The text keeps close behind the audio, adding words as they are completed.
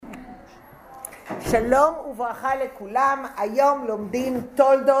שלום וברכה לכולם. היום לומדים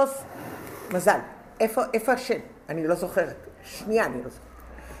תולדות. מזל, איפה השם? אני לא זוכרת. שנייה, אני לא זוכרת.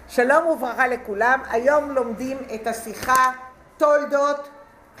 שלום וברכה לכולם. היום לומדים את השיחה תולדות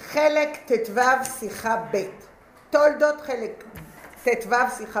חלק ט"ו שיחה ב'. תולדות חלק ט"ו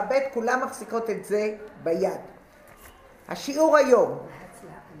שיחה ב', כולם מחזיקות את זה ביד. השיעור היום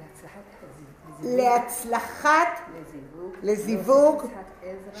להצלחת לזיווג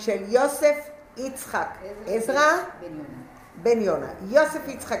של יוסף יצחק עזרא בן יונה. יוסף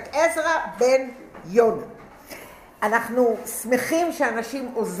יצחק עזרא בן יונה. אנחנו שמחים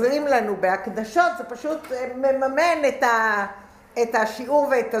שאנשים עוזרים לנו בהקדשות, זה פשוט מממן את השיעור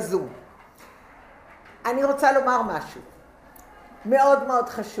ואת הזום. אני רוצה לומר משהו מאוד מאוד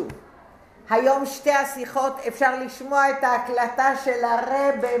חשוב. היום שתי השיחות אפשר לשמוע את ההקלטה של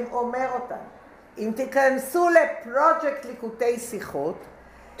הרב אומר אותן. אם תיכנסו לפרויקט ליקוטי שיחות,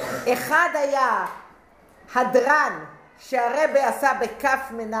 אחד היה הדרן שהרב עשה בכף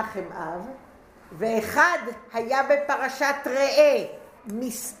מנחם אב, ואחד היה בפרשת ראה,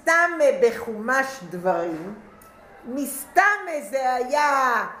 מסתם בחומש דברים, מסתם זה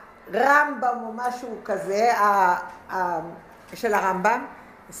היה רמב"ם או משהו כזה, של הרמב"ם.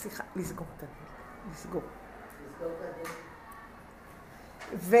 סליחה, לסגור את הדיל, לסגור.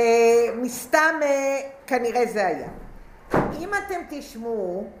 ומסתם כנראה זה היה. אם אתם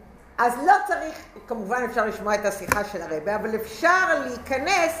תשמעו, אז לא צריך, כמובן אפשר לשמוע את השיחה של הרבה, אבל אפשר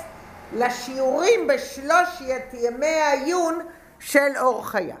להיכנס לשיעורים בשלושת ימי העיון של אור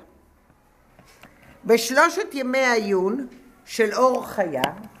חיה. בשלושת ימי העיון של אור חיה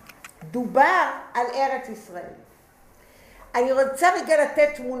דובר על ארץ ישראל. אני רוצה רגע לתת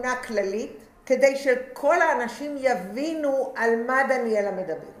תמונה כללית, כדי שכל האנשים יבינו על מה דניאלה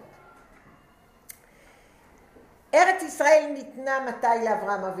מדברת. ארץ ישראל ניתנה מתי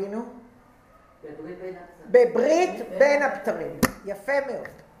לאברהם אבינו? בברית בין הבתרים. יפה מאוד.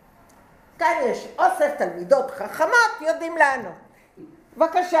 כאן יש אוסף תלמידות חכמות, יודעים לענות.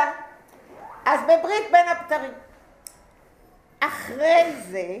 בבקשה. אז בברית בין הבתרים. אחרי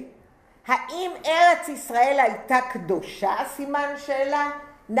זה, האם ארץ ישראל הייתה קדושה? סימן שאלה.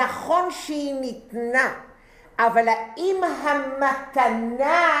 נכון שהיא ניתנה, אבל האם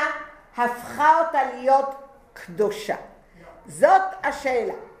המתנה הפכה אותה להיות קדושה? לא. זאת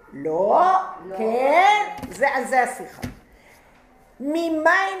השאלה. לא, לא. כן, על זה השיחה.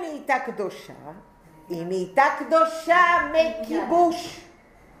 ממה היא נהייתה קדושה? היא נהייתה קדושה מכיבוש.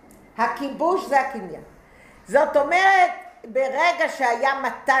 הכיבוש זה הקניין. זאת אומרת, ברגע שהיה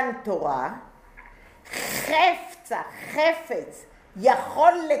מתן תורה, חפץ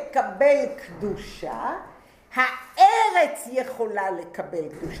יכול לקבל קדושה, הארץ יכולה לקבל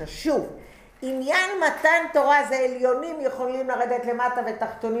קדושה. שוב, עניין מתן תורה זה עליונים יכולים לרדת למטה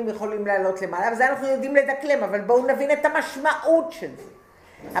ותחתונים יכולים לעלות למעלה, וזה אנחנו יודעים לדקלם, אבל בואו נבין את המשמעות של זה.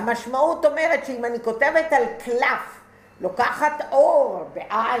 המשמעות אומרת שאם אני כותבת על קלף, לוקחת אור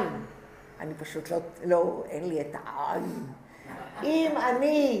בעין, אני פשוט לא, אין לי את העין. אם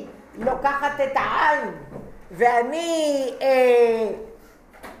אני לוקחת את העין, ואני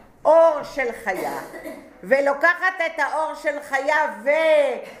אור של חיה, ולוקחת את האור של חיה,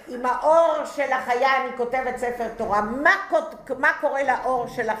 ועם האור של החיה אני כותבת ספר תורה. מה קורה לאור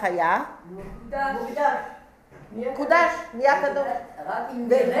של החיה? מקודש, נהיה קדוש.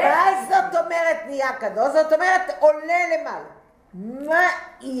 ומה זאת אומרת נהיה קדוש? זאת אומרת עולה למעלה. מה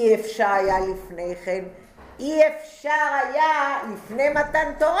אי אפשר היה לפני כן? אי אפשר היה לפני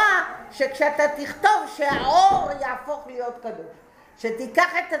מתן תורה שכשאתה תכתוב שהאור יהפוך להיות קדוש. שתיקח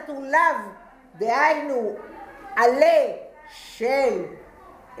את התולב, דהיינו עלה של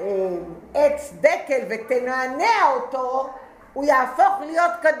עץ דקל ותנענע אותו, הוא יהפוך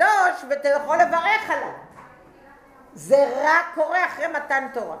להיות קדוש ואתה יכול לברך עליו. זה רק קורה אחרי מתן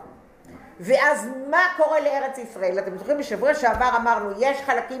תורה. ואז מה קורה לארץ ישראל? אתם זוכרים בשבוע שעבר אמרנו, יש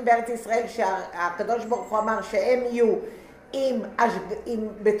חלקים בארץ ישראל שהקדוש ברוך הוא אמר שהם יהיו אם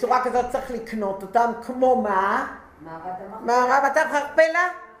בצורה כזאת צריך לקנות אותם, כמו מה? מערת המכפלה.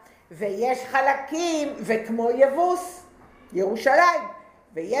 ויש חלקים, וכמו יבוס, ירושלים,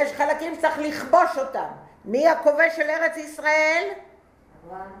 ויש חלקים שצריך לכבוש אותם. מי הכובש של ארץ ישראל?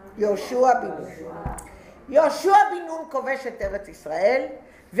 יהושע בן נון. יהושע בן נון כובש את ארץ ישראל,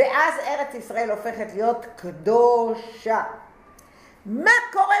 ואז ארץ ישראל הופכת להיות קדושה. מה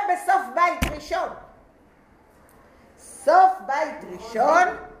קורה בסוף בית ראשון? סוף בית ראשון,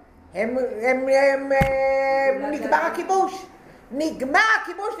 נגמר הכיבוש. נגמר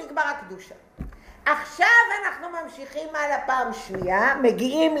הכיבוש, נגמר הקדושה. עכשיו אנחנו ממשיכים על הפעם שנייה,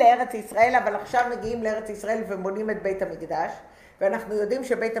 מגיעים לארץ ישראל, אבל עכשיו מגיעים לארץ ישראל ובונים את בית המקדש, ואנחנו יודעים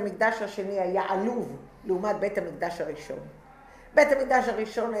שבית המקדש השני היה עלוב לעומת בית המקדש הראשון. בית המקדש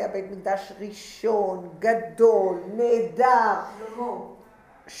הראשון היה בית מקדש ראשון, גדול, נהדר.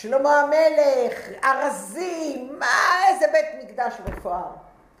 שלמה המלך, ארזים, איזה בית מקדש מפואר.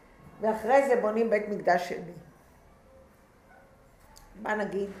 ואחרי זה בונים בית מקדש שני. מה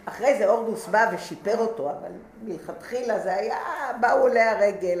נגיד? אחרי זה אורדוס בא ושיפר אותו, אבל מלכתחילה זה היה, באו עולי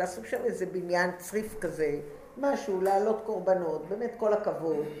הרגל, עשו שם איזה בניין צריף כזה, משהו, לעלות קורבנות, באמת כל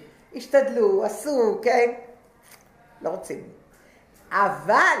הכבוד. השתדלו, עשו, כן? לא רוצים.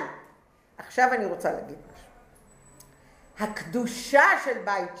 אבל, עכשיו אני רוצה להגיד משהו. הקדושה של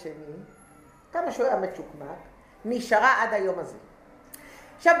בית שני, כמה שהוא היה מצ'וקמק, נשארה עד היום הזה.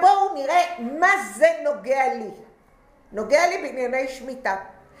 עכשיו בואו נראה מה זה נוגע לי. נוגע לי בענייני שמיטה.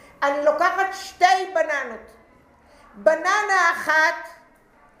 אני לוקחת שתי בננות. בננה אחת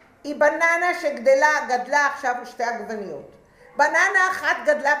היא בננה גדלה עכשיו לשתי עגבניות. בננה אחת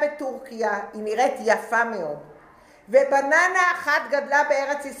גדלה בטורקיה, היא נראית יפה מאוד. ובננה אחת גדלה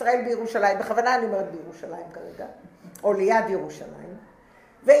בארץ ישראל בירושלים, בכוונה אני אומרת בירושלים כרגע, או ליד ירושלים.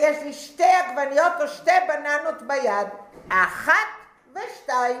 ויש לי שתי עגבניות או שתי בננות ביד, אחת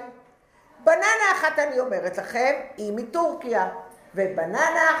ושתיים. בננה אחת אני אומרת לכם, היא מטורקיה,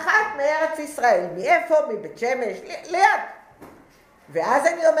 ובננה אחת מארץ ישראל. מאיפה? מבית שמש, ליד. ואז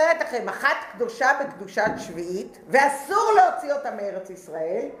אני אומרת לכם, אחת קדושה בקדושת שביעית, ואסור להוציא אותה מארץ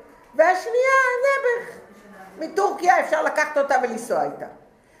ישראל, והשנייה נעבך. מטורקיה אפשר לקחת אותה ולנסוע איתה.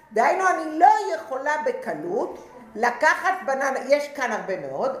 דהיינו, אני לא יכולה בקלות לקחת בננה, יש כאן הרבה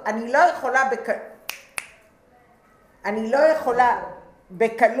מאוד, אני לא יכולה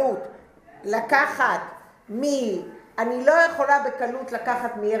בקלות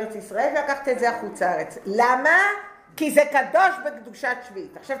לקחת מארץ ישראל ולקחת את זה החוצה ארץ. למה? כי זה קדוש בקדושת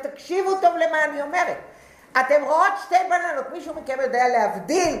שביעית. עכשיו תקשיבו טוב למה אני אומרת. אתם רואות שתי בננות, מישהו מכם יודע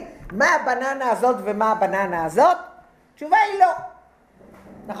להבדיל מה הבננה הזאת ומה הבננה הזאת? תשובה היא לא.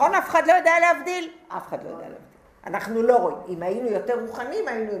 נכון? אף אחד לא יודע להבדיל? אף אחד לא יודע להבדיל. אנחנו לא רואים. אם היינו יותר רוחנים,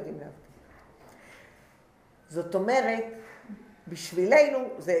 היינו יודעים להבדיל. זאת אומרת, בשבילנו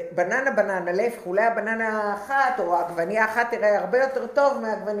זה בננה לב, חולי הבננה אחת או העגבנייה אחת תראה הרבה יותר טוב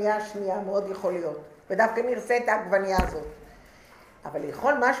מהעגבנייה השנייה, מאוד יכול להיות. ודווקא נרצה את העגבנייה הזאת. אבל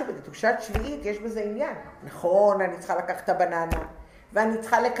לאכול משהו בקדושת שביעית, יש בזה עניין. נכון, אני צריכה לקחת את הבננה, ואני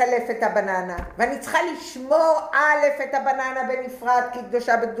צריכה לקלף את הבננה, ואני צריכה לשמור את הבננה בנפרד, כי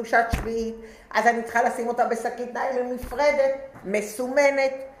קדושה בקדושת שביעית, אז אני צריכה לשים אותה בשקית ניילון נפרדת,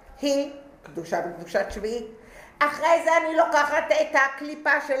 מסומנת, היא קדושה בקדושת שביעית. אחרי זה אני לוקחת את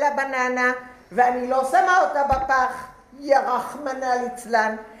הקליפה של הבננה, ואני לא שמה אותה בפח, ירחמנה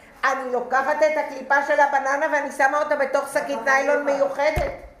ליצלן. אני לוקחת את הקליפה של הבננה ואני שמה אותה בתוך שקית ניילון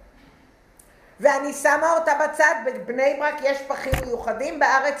מיוחדת. ואני שמה אותה בצד, בבני ברק יש פחים מיוחדים,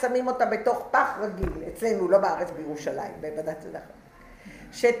 בארץ שמים אותה בתוך פח רגיל, אצלנו לא בארץ בירושלים, בוודאת לדעת.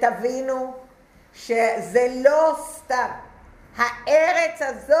 שתבינו שזה לא סתם, הארץ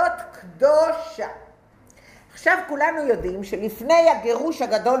הזאת קדושה. עכשיו כולנו יודעים שלפני הגירוש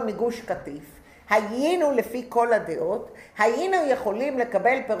הגדול מגוש קטיף, היינו לפי כל הדעות, היינו יכולים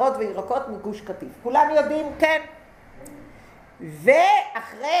לקבל פירות וירקות מגוש קטיף. כולנו יודעים, כן.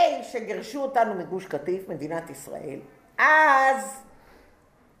 ואחרי שגירשו אותנו מגוש קטיף, מדינת ישראל, אז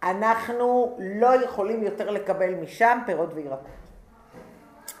אנחנו לא יכולים יותר לקבל משם פירות וירקות.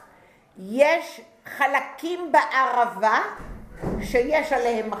 יש חלקים בערבה שיש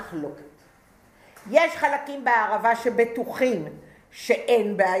עליהם מחלוקת. יש חלקים בערבה שבטוחים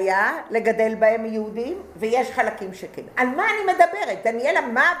שאין בעיה לגדל בהם יהודים, ויש חלקים שכן. על מה אני מדברת? דניאלה,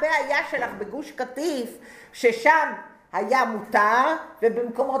 מה הבעיה שלך בגוש קטיף, ששם היה מותר,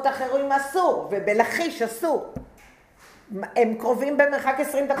 ובמקומות אחרים אסור, ובלחיש אסור? הם קרובים במרחק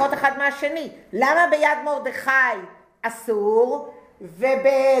 20 דקות אחד מהשני. למה ביד מרדכי אסור,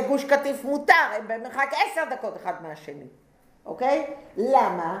 ובגוש קטיף מותר? הם במרחק 10 דקות אחד מהשני. אוקיי?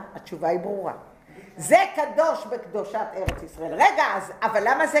 למה? התשובה היא ברורה. זה קדוש בקדושת ארץ ישראל. רגע, אבל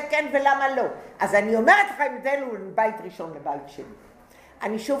למה זה כן ולמה לא? אז אני אומרת לך, הבדל הוא בית ראשון לבית שני.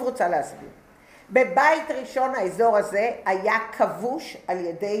 אני שוב רוצה להסביר. בבית ראשון האזור הזה היה כבוש על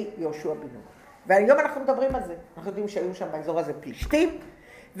ידי יהושע בן נון. והיום אנחנו מדברים על זה. אנחנו יודעים שהיו שם באזור הזה פלישתים,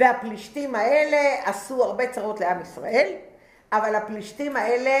 והפלישתים האלה עשו הרבה צרות לעם ישראל, אבל הפלישתים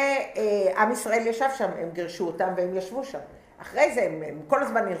האלה, עם ישראל ישב שם, הם גירשו אותם והם ישבו שם. אחרי זה הם כל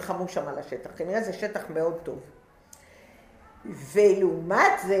הזמן נלחמו שם על השטח, כנראה זה שטח מאוד טוב.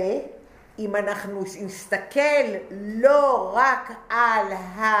 ולעומת זה, אם אנחנו נסתכל לא רק על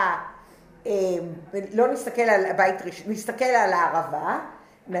לא נסתכל על בית ראשון, נסתכל על הערבה,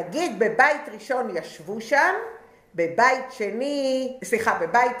 נגיד בבית ראשון ישבו שם, בבית שני, סליחה,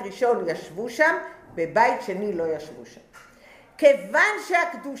 בבית ראשון ישבו שם, בבית שני לא ישבו שם. כיוון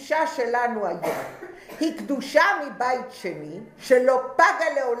שהקדושה שלנו היום היא קדושה מבית שני, שלא פגה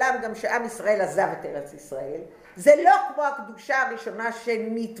לעולם גם שעם ישראל עזב את ארץ ישראל, זה לא כמו הקדושה הראשונה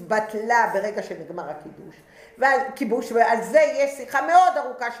שנתבטלה ברגע שנגמר הכיבוש, ועל זה יש שיחה מאוד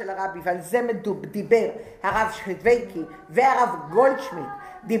ארוכה של הרבי, ועל זה דיבר הרב שחדוויקי והרב גולדשמיט,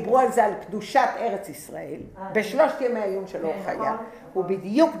 דיברו על זה, על קדושת ארץ ישראל, בשלושת ימי העיון של אור חיה, הוא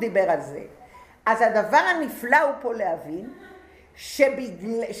בדיוק דיבר על זה. אז הדבר הנפלא הוא פה להבין,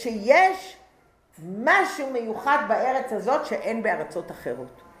 שיש משהו מיוחד בארץ הזאת שאין בארצות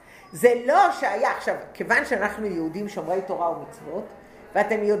אחרות. זה לא שהיה, עכשיו, כיוון שאנחנו יהודים שומרי תורה ומצוות,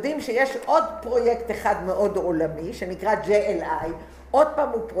 ואתם יודעים שיש עוד פרויקט אחד מאוד עולמי, שנקרא JLI, עוד פעם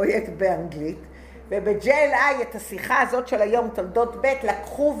הוא פרויקט באנגלית, וב-JLI את השיחה הזאת של היום, תולדות ב',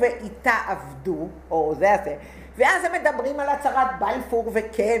 לקחו ואיתה עבדו, או זה הזה, ואז הם מדברים על הצהרת בלפור,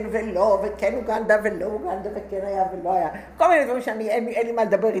 וכן ולא, וכן אוגנדה ולא אוגנדה, וכן היה ולא היה. כל מיני דברים אין לי מה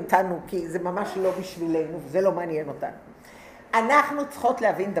לדבר איתנו, כי זה ממש לא בשבילנו, וזה לא מעניין אותנו. אנחנו צריכות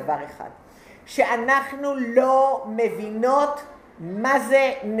להבין דבר אחד, שאנחנו לא מבינות מה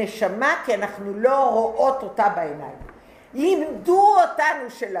זה נשמה, כי אנחנו לא רואות אותה בעיניים. לימדו אותנו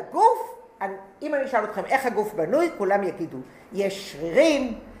של הגוף, אם אני אשאל אתכם איך הגוף בנוי, כולם יגידו, יש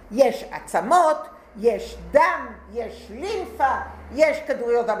שרירים, יש עצמות, יש דם, יש לימפה, יש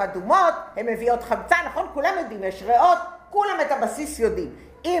כדוריות אדומות, הן מביאות חמצן, נכון? כולם יודעים, יש ריאות, כולם את הבסיס יודעים.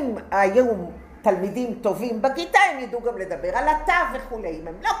 אם היו תלמידים טובים בכיתה, הם ידעו גם לדבר על התא וכולי. אם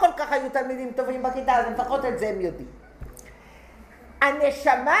הם לא כל כך היו תלמידים טובים בכיתה, אז לפחות את זה הם יודעים.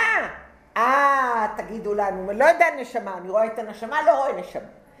 הנשמה, תגידו לנו, לא יודע נשמה, אני רואה את הנשמה, לא רואה נשמה.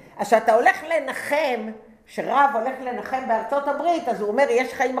 אז שאתה הולך לנחם, שרב הולך לנחם בארצות הברית, אז הוא אומר,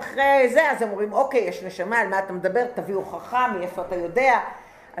 יש חיים אחרי זה, אז הם אומרים, אוקיי, יש נשמה, על מה אתה מדבר, תביא הוכחה, מאיפה אתה יודע.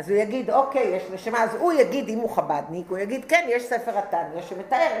 אז הוא יגיד, אוקיי, יש נשמה, אז הוא יגיד, אם הוא חבדניק, הוא יגיד, כן, יש ספר התניא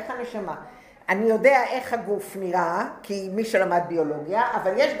שמתאר איך הנשמה. אני יודע איך הגוף נראה, כי מי שלמד ביולוגיה,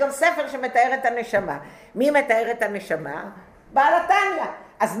 אבל יש גם ספר שמתאר את הנשמה. מי מתאר את הנשמה? בעל התניא.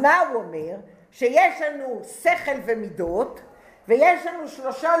 אז מה הוא אומר? שיש לנו שכל ומידות, ויש לנו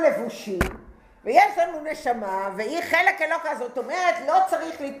 3 לבושים, ויש לנו נשמה, והיא חלק אלוקה. זאת אומרת, לא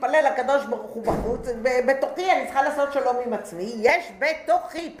צריך להתפלל לקדוש ברוך הוא בחוץ, בתוכי אני צריכה לעשות שלום עם עצמי, יש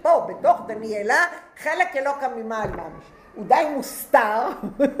בתוכי, פה, בתוך דניאלה, חלק אלוקה ממעל ממש. הוא די מוסתר,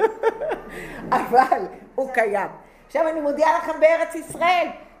 אבל הוא קיים. עכשיו אני מודיעה לכם בארץ ישראל,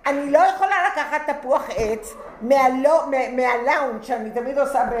 אני לא יכולה לקחת תפוח עץ מהלאונד שאני תמיד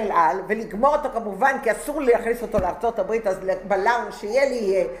עושה באלעל, ולגמור אותו כמובן, כי אסור לי להכניס אותו לארצות הברית, אז בלאונד שיהיה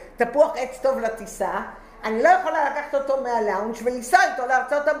לי תפוח עץ טוב לטיסה, אני לא יכולה לקחת אותו מהלאונד ולנסוע איתו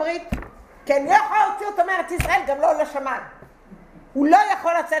לארצות הברית, כי אני לא יכולה להוציא אותו מארץ ישראל, גם לא לשמיים. הוא לא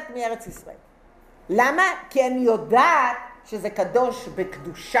יכול לצאת מארץ ישראל. למה? כי אני יודעת שזה קדוש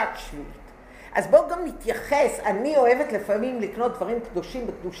בקדושת שביעית. אז בואו גם נתייחס, אני אוהבת לפעמים לקנות דברים קדושים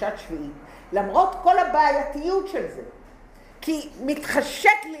בקדושת שביעית, למרות כל הבעייתיות של זה. כי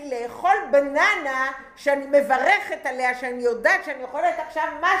מתחשק לי לאכול בננה שאני מברכת עליה, שאני יודעת שאני יכולת עכשיו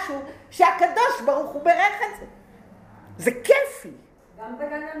משהו שהקדוש ברוך הוא ברך את זה. זה כיף לי. גם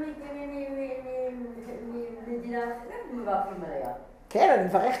בננה ממדינה אחרת מברכים עליה. כן, אני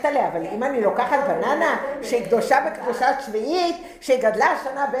מברכת עליה, אבל אם אני לוקחת בננה שהיא קדושה בקדושת שביעית, שהיא גדלה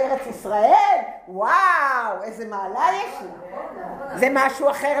השנה בארץ ישראל, וואו, איזה מעלה יש לה. זה משהו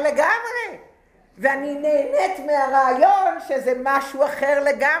אחר לגמרי. ואני נהנית מהרעיון שזה משהו אחר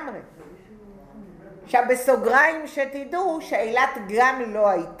לגמרי. עכשיו, בסוגריים שתדעו שאילת גם לא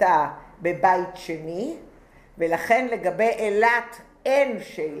הייתה בבית שני, ולכן לגבי אילת אין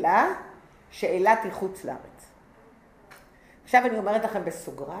שאלה, שאילת היא חוץ לארץ. עכשיו אני אומרת לכם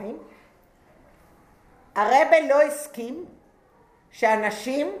בסוגריים, הרב לא הסכים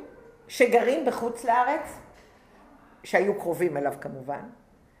שאנשים שגרים בחוץ לארץ, שהיו קרובים אליו כמובן,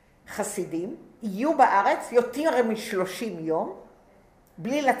 חסידים, יהיו בארץ יותר מ30 יום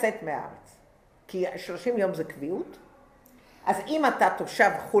בלי לצאת מהארץ. כי 30 יום זה קביעות. אז אם אתה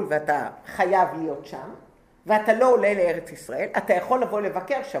תושב חול ואתה חייב להיות שם, ואתה לא עולה לארץ ישראל, אתה יכול לבוא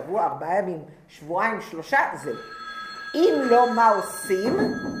לבקר שבוע, 4 ימים, שבועיים, 3, זהו. אם לא, מה עושים?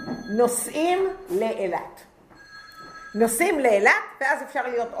 נוסעים לאילת. נוסעים לאילת, ואז אפשר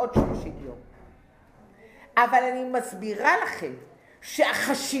להיות עוד 30 יום. אבל אני מסבירה לכם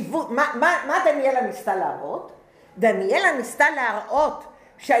שהחשיבות, מה דניאלה ניסתה להראות? דניאלה ניסתה להראות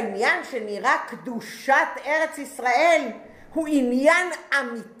שהעניין שנראה קדושת ארץ ישראל הוא עניין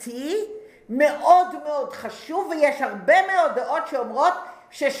אמיתי, מאוד מאוד חשוב, ויש הרבה מאוד דעות שאומרות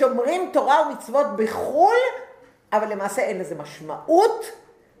ששומרים תורה ומצוות בחול, אבל למעשה אין לזה משמעות,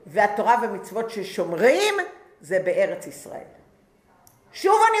 והתורה ומצוות ששומרים זה בארץ ישראל.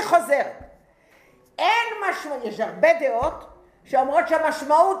 שוב אני חוזרת, אין משמעות, יש הרבה דעות שאומרות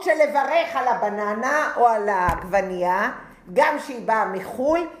שהמשמעות של לברך על הבננה או על העגבנייה, גם שהיא באה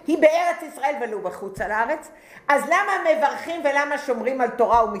מחול, היא בארץ ישראל ולא בחוץ על הארץ. אז למה מברכים ולמה שומרים על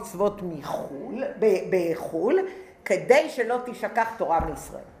תורה ומצוות מחול, בחול? כדי שלא תשכח תורה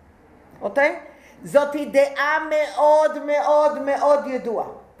מישראל. אוקיי? זאת דעה מאוד מאוד מאוד ידועה,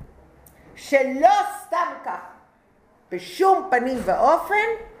 שלא סתם כך, בשום פנים ואופן,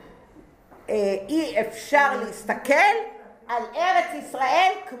 אי אפשר להסתכל על ארץ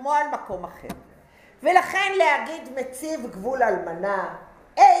ישראל כמו על מקום אחר. ולכן להגיד מציב גבול אלמנה,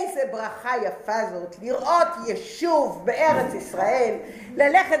 איזה ברכה יפה זאת, לראות יישוב בארץ ישראל,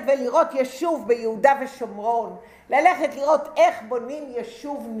 ללכת ולראות יישוב ביהודה ושומרון, ללכת לראות איך בונים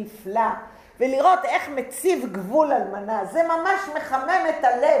יישוב נפלא, ולראות איך מציב גבול אלמנה, זה ממש מחמם את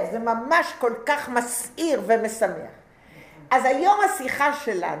הלב, זה ממש כל כך מסעיר ומשמח. אז היום השיחה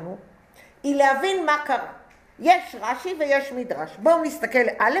שלנו היא להבין מה קרה. יש רש"י ויש מדרש. בואו נסתכל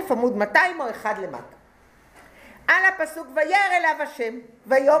א', עמוד 200 או 1 למטה. על הפסוק וירא אליו השם,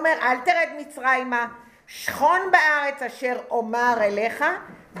 ויאמר אל תרד מצרימה, שכון בארץ אשר אומר אליך,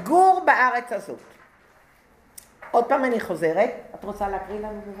 גור בארץ הזאת. עוד פעם אני חוזרת. את רוצה להקריא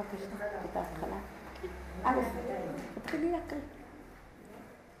לנו בבקשה את ההתחלה? א', תתחילי להקריא.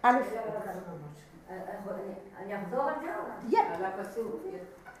 א', אני אחזור על זה? על הפסוק.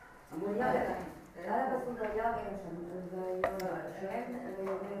 על הפסוק וירא השם,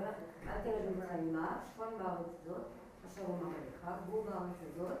 אל תרד מצרימה, שכון בארץ הזאת, אשר אומר אליך, גור בארץ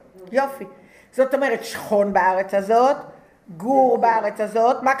הזאת. יופי. זאת אומרת שכון בארץ הזאת, גור בארץ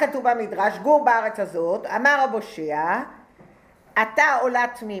הזאת. מה כתוב במדרש? גור בארץ הזאת. אמר רב הושע, אתה עולה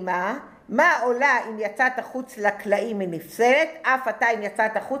תמימה, מה עולה אם יצאת חוץ לקלעים מנפסלת, אף אתה אם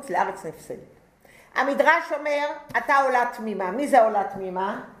יצאת חוץ לארץ נפסלת. המדרש אומר, אתה עולה תמימה. מי זה עולה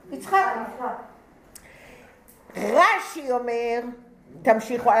תמימה? יצחק. רש"י אומר,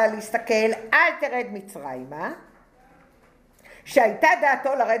 תמשיכו הלאה להסתכל, אל תרד מצרימה, שהייתה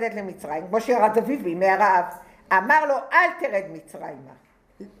דעתו לרדת למצרים, כמו שירד אביו בימי הרעב, אמר לו אל תרד מצרימה.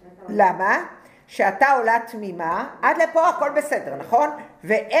 למה? שאתה עולה תמימה, עד לפה הכל בסדר, נכון?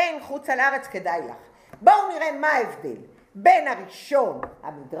 ואין חוץ על הארץ כדאי לך. בואו נראה מה ההבדל בין הראשון,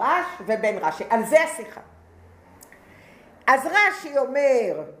 המדרש, ובין רש"י. על זה השיחה. אז רש"י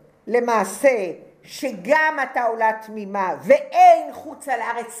אומר למעשה שגם אתה עולה תמימה ואין חוץ על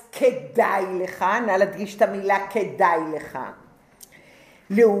הארץ כדאי לך, נא להדגיש את המילה כדאי לך.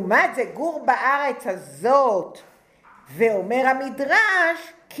 לעומת זה גור בארץ הזאת, ואומר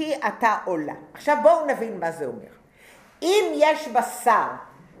המדרש כי אתה עולה. עכשיו בואו נבין מה זה אומר. אם יש בשר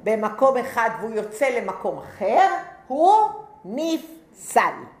במקום אחד והוא יוצא למקום אחר, הוא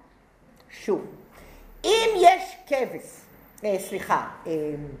נפסל. שוב, אם יש כבש,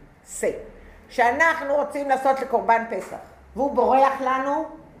 שאנחנו רוצים לעשות לקורבן פסח, והוא בורח לנו,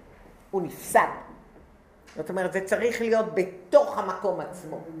 הוא נפסל. זאת אומרת, זה צריך להיות בתוך המקום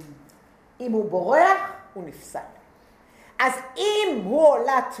עצמו. אם הוא בורח, הוא נפסל. אז אם הוא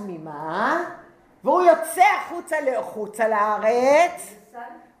עולה תמימה, והוא יוצא החוצה לארץ,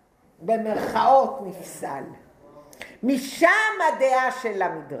 במרכאות נפסל. משם הדעה של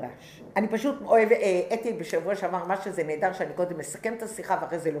המדרש. אני פשוט אוהב, אתי בשבוע שאמר מה שזה נהדר שאני קודם מסכם את השיחה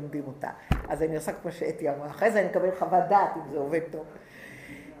ואחרי זה לומדים אותה. אז אני עושה כמו שאתי אמרה, אחרי זה אני אקבל חוות דעת אם זה עובד טוב.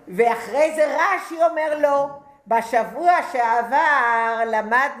 ואחרי זה רש"י אומר לו, בשבוע שעבר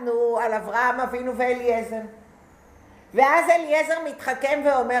למדנו על אברהם אבינו ואליעזר. ואז אליעזר מתחכם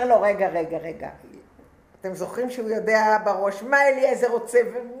ואומר לו, רגע. אתם זוכרים שהוא יודע בראש מה אליעזר רוצה,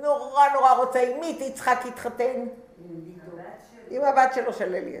 ונורא רוצה, עם מי יצחק יתחתן? עם הבת שלו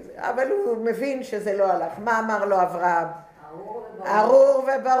של אליעזר. אבל הוא מבין שזה לא הלך. מה אמר לו אברהם? ארור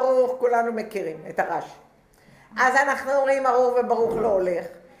וברוך, כולנו מכירים את הרש"י. אז אנחנו אומרים ארור וברוך לא הולך.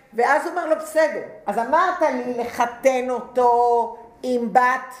 ואז הוא אומר לו בסדר, אז אמרת לי לחתן אותו עם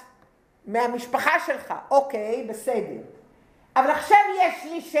בת מהמשפחה שלך. אוקיי, בסדר. אבל עכשיו יש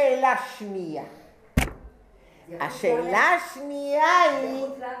לי שאלה שנייה. השאלה השנייה היא...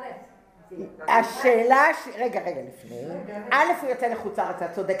 רגע לפני. א' הוא יוצא לחוץ לארץ,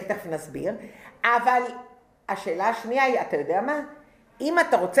 את צודקת, תכף נסביר. אבל השאלה השנייה היא, אתה יודע מה? אם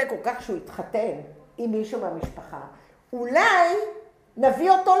אתה רוצה כל כך שהוא יתחתן עם מישהו מהמשפחה, אולי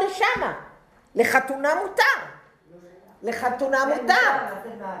נביא אותו לשם. לחתונה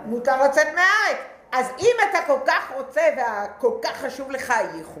מותר לצאת מהארץ. אז אם אתה כל כך רוצה וכל כך חשוב לך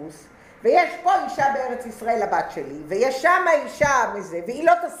הייחוס, ויש פה אישה בארץ ישראל הבת שלי, ויש שם אישה מזה, והיא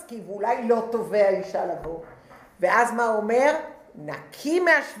לא תסכים, ואולי לא תובע אישה לבוא, ואז מה הוא אומר? נקי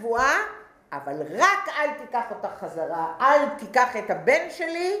מהשבועה, אבל רק אל תיקח אותה חזרה, אל תיקח את הבן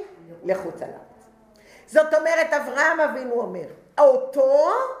שלי לחוץ לארץ. זאת אומרת, אברהם אבינו אומר, אותו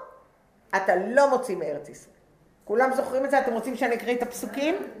אתה לא מוציא מארץ ישראל. כולם זוכרים את זה? אתם רוצים שאני אקריא את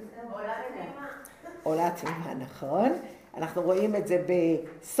הפסוקים? עולה תמימה, נכון. אנחנו רואים את זה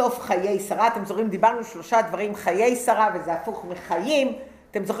בסוף חיי שרה. אתם זוכרים, דיברנו 3 דברים, חיי שרה, וזה הפוך מחיים.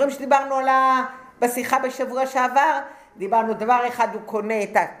 אתם זוכרים שדיברנו בשיחה בשבוע שעבר? דיברנו דבר אחד, הוא קונה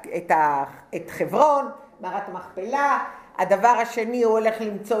את חברון, מערת המכפלה. הדבר השני, הוא הולך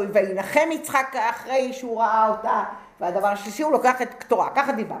למצוא וינחם יצחק אחרי שהוא ראה אותה. והדבר השלישי, הוא לוקח את קטורה.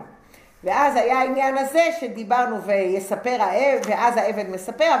 ככה דיברנו. ואז היה העניין הזה שדיברנו ויספר העבד, ואז העבד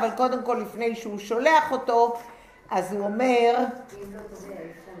מספר, אבל קודם כל לפני שהוא שולח אותו, אז הוא אומר,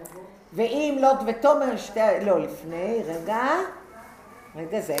 ואם לוט ותומר לא לפני,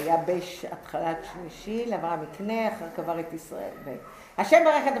 רגע, זה היה בהתחלת שלישי, לאברהם יקנה, אחר קבר את ישראל. השם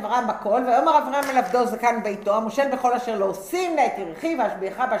ברך את אברהם בכל, ויאמר אברהם אל עבדו זקן ביתו, המושל בכל אשר לא עושים לה את יריחי,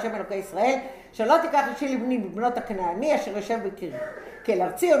 והשביעך בהשם אלוקי ישראל, שלא תיקח אישי לבני מבנות הכנעני, אשר יושב בקרבי. כי אל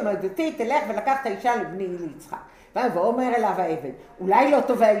ארצי ולמולדתי תלך ולקח את האישה לבני ליצחק. ואומר אליו העבד, אולי לא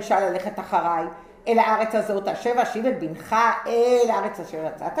טובה האישה ללכת אחריי, אל הארץ הזאת, אשר אשיב את בנך אל הארץ אשר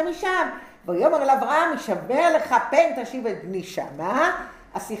יצאת משם. ויאמר אל אברהם, ישבר לך פן תשיב את בני שמה.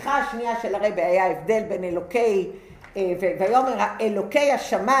 השיחה השנייה של הרבי היה הבדל בין אלוקי, ויאמר אלוקי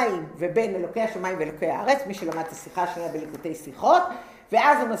השמיים ובין אלוקי השמיים ואלוקי הארץ, מי שלמד את השיחה השנייה בליקוטי שיחות,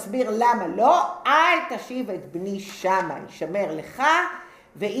 ואז הוא מסביר למה לא, אל תשיב את בני שמה, ישמר לך,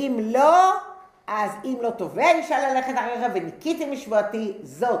 ואם לא, אז אם לא תובע אישה ללכת אחריך וניקיתי משבועתי,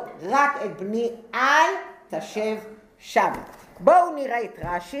 זאת רק את בני אל תשב שם. בואו נראה את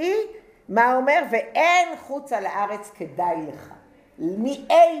רש"י, מה אומר? ואין חוץ על הארץ כדאי לך.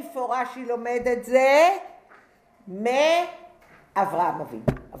 מאיפה רש"י לומד את זה? מאברהם אבינו.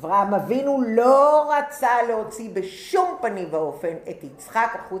 אברהם אבינו לא רצה להוציא בשום פנים ואופן את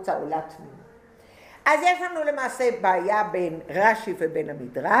יצחק החוצה עולת מין. אז יש לנו למעשה בעיה בין רש"י ובין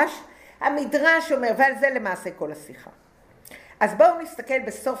המדרש. המדרש אומר, ועל זה למעשה כל השיחה. אז בואו נסתכל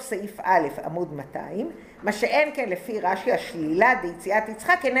בסוף סעיף א', עמוד 200, מה שאין כן לפי רש"י, השלילה דיציאת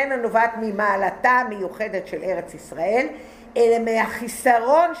יצחק איננה נובעת ממעלתה המיוחדת של ארץ ישראל, אלא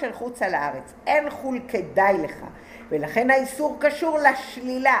מהחיסרון של חוץ על הארץ. אין חול כדאי לך, ולכן האיסור קשור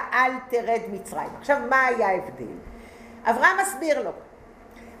לשלילה, אל תרד מצרים. עכשיו, מה היה ההבדל? אברהם מסביר לו.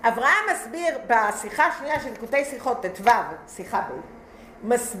 אברהם מסביר בשיחה השנייה של ליקוטי שיחות, ט"ו, שיחה ב',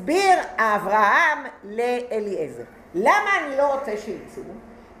 מסביר אברהם לאליעזר. למה אני לא רוצה שיצאו?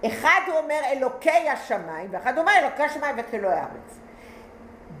 אחד הוא אומר אלוקי השמיים, ואחד אומר אלוקי השמיים וכאלוהי הארץ.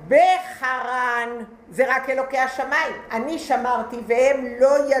 בחרן זה רק אלוקי השמיים. אני שמרתי והם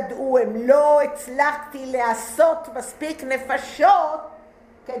לא ידעו, הם לא הצלחתי לעשות מספיק נפשות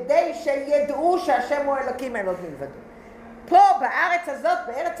כדי שידעו שהשם הוא אלוקים, אין עוד מלבדו. פה בארץ הזאת,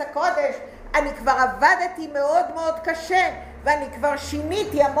 בארץ הקודש, אני כבר עבדתי מאוד מאוד קשה, ואני כבר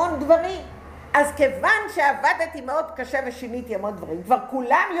שיניתי המון דברים. אז כיוון שעבדתי מאוד קשה ושיניתי המון דברים, כבר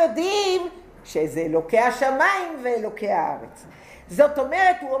כולם יודעים שזה אלוקי השמיים ואלוקי הארץ. זאת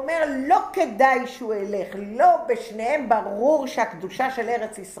אומרת, הוא אומר, לא כדאי שהוא ילך, לא בשניהם ברור שהקדושה של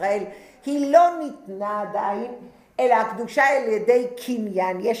ארץ ישראל היא לא ניתנה עדיין, אלא הקדושה על ידי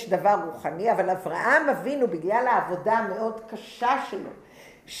קניין, יש דבר רוחני, אבל אברהם אבינו בגלל העבודה המאוד קשה שלו,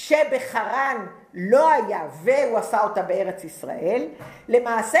 שבחרן לא היה והוא עשה אותה בארץ ישראל,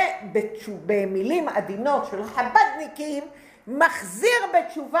 למעשה במילים עדינות של חבדניקים, מחזיר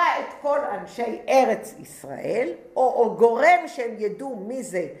בתשובה את כל אנשי ארץ ישראל, או גורם שהם ידעו מי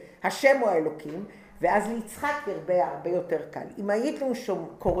זה השם או האלוקים, ואז ליצחק הרבה יותר קל. אם הייתם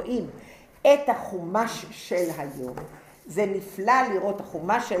קוראים את החומש של היום, זה נפלא לראות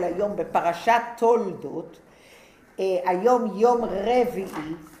החומש של היום בפרשת תולדות, היום יום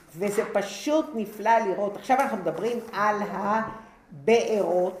רביעי, וזה פשוט נפלא לראות. עכשיו אנחנו מדברים על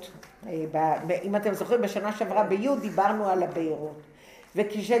הבארות, אם אתם זוכרים בשנה שעברה בי' דיברנו על הבארות,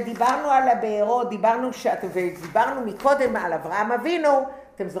 וכשדיברנו על הבארות ודיברנו מקודם על אברהם אבינו,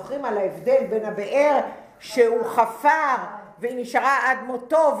 אתם זוכרים על ההבדל בין הבאר שהוא חפר והיא נשארה עד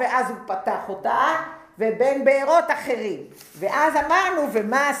מותו ואז הוא פתח אותה, ובין בארות אחרים. ואז אמרנו,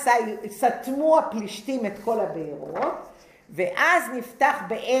 ומה עשה? סתמו הפלישתים את כל הבארות, ואז נפתח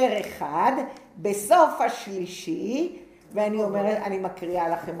באר אחד בסוף השלישי, ואני אומרת, אני מקריאה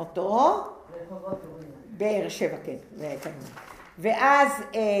לכם אותו. באר 7, כן. ואז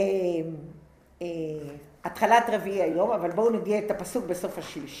התחלת רביעי היום, אבל בואו נגיע את הפסוק בסוף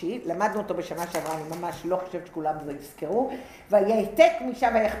השלישי, למדנו אותו בשנה שעברה, אני ממש לא חושבת שכולם זה יזכרו, ויעתק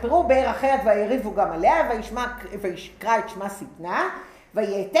משם ויחפרו באר אחרת ויריבו גם עליה, ויקרא את שמה שטנה,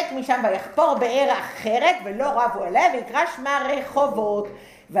 ויעתק משם ויחפור באר אחרת ולא רבו עליה, ויקרא שמה רחובות,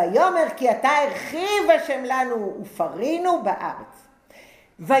 ויאמר כי אתה הרחיב השם לנו ופרינו בארץ.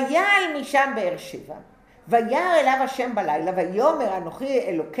 ויעל משם באר שבע, וירא אליו השם בלילה, ויאמר אנוכי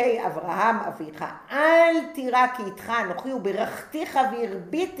אלוקי אברהם אביך, אל תירא כי איתך אנוכי וברכתיך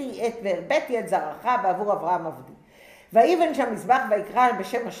והרביתי את זרעך בעבור אברהם עבדי. ויבן שם מזבח ויקרא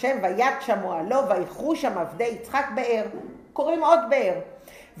בשם השם, ויד שם אוהלו, ויחרו שם עבדי יצחק באר, קוראים עוד באר.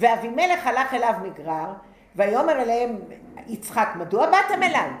 ואבימלך הלך אליו מגרר, ויאמר אליהם יצחק, מדוע באתם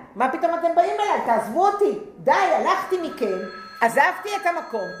אליי? מה פתאום אתם באים אליי? תעזבו אותי. די, הלכתי מכם, עזבתי את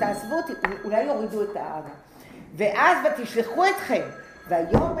המקום, תעזבו אותי. אולי יורידו את העם. ואז ותשלחו אתכם.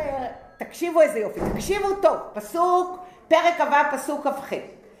 ויאמר, תקשיבו איזה יופי, תקשיבו טוב. פסוק, פרק הבא, פסוק כ"ח.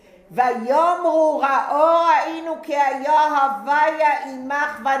 ויאמרו ראו ראינו כי היה הוויה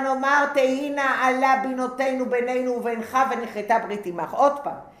עמך ונאמר תהינה עלה בינותינו בינינו ובינך ונחרתה ברית עמך. עוד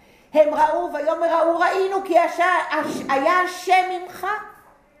פעם. הם ראו ויאמר ראו ראינו כי היה השם עמך.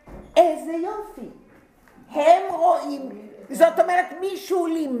 איזה יופי. הם רואים, זאת אומרת מישהו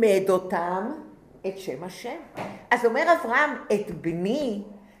לימד אותם את שם השם. אז אומר אברהם, את בני,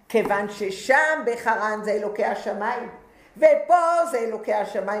 כיוון ששם בחרן זה אלוקי השמיים, ופה זה אלוקי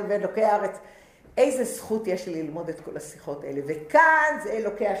השמיים ואלוקי הארץ. איזה זכות יש לי ללמוד את כל השיחות האלה, וכאן זה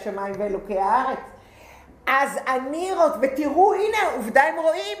אלוקי השמיים ואלוקי הארץ. אז אני רואה, ותראו, הנה, עובדה הם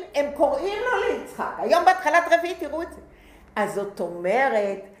רואים, הם קוראים לו ליצחק. היום בהתחלת רביעי תראו את זה. אז זאת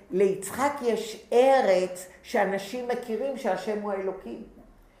אומרת, ליצחק יש ארץ שאנשים מכירים שהשם הוא האלוקים.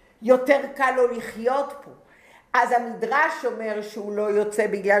 יותר קל לו לחיות פה. אז המדרש אומר שהוא לא יוצא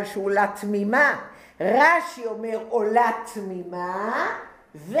בגלל שהוא עולה תמימה. רש"י אומר עולה תמימה,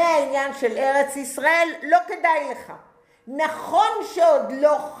 והעניין של ארץ ישראל לא כדאי לך. נכון שעוד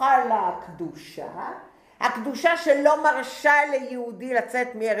לא חלה הקדושה, הקדושה שלא מרשה ליהודי לצאת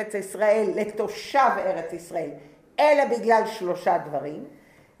מארץ ישראל, לתושב ארץ ישראל, אלא בגלל 3 דברים.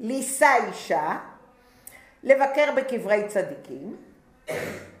 לישא אישה, לבקר בקברי צדיקים,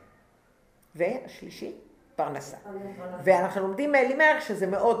 והשלישי, פרנסה. ואנחנו לומדים מאלימלך שזה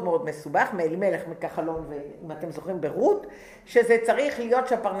מאוד מאוד מסובך, מאלימלך מכחלון, ואם אתם זוכרים ברות, שזה צריך להיות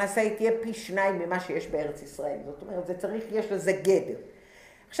שהפרנסה תהיה פי 2 ממה שיש בארץ ישראל. זאת אומרת, זה צריך, יש לזה גדר.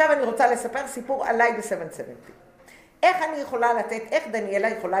 עכשיו אני רוצה לספר סיפור עליי ב-770. איך אני יכולה לתת, איך דניאלה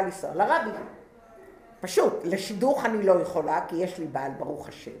יכולה לנסוע לרבי? פשוט, לשידוך אני לא יכולה, כי יש לי בעל, ברוך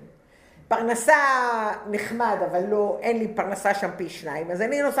השם. פרנסה נחמד, אבל לא, אין לי פרנסה שם פי 2, אז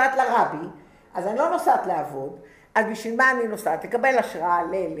אני נוסעת לרבי, אז אני לא נוסעת לעבוד, אז בשביל מה אני נוסעת? תקבל השראה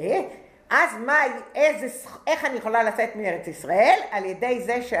אז מה, איך אני יכולה לצאת מארץ ישראל? על ידי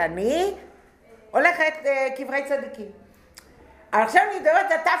זה שאני הולכת קברי צדיקים. עכשיו אני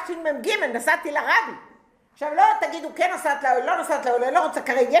מדברת על תשמ"ג, נסעתי לרבי. עכשיו לא תגידו, כן נסעת לאוהל, לא נסעת לאוהל, לא רוצה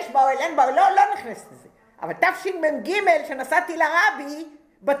קרב, יש באוהל, אין באוהל, לא נכנס לזה. אבל תשמ"ג שנסעתי לרבי,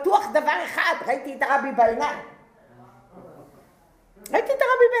 בטוח דבר אחד, ראיתי את הרבי בעיניים. ראיתי את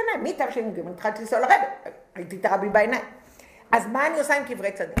הרבי בעיניים, מי תשמ"ג? התחלתי לנסוע לרבי, ראיתי את הרבי בעיניים. אז מה אני עושה עם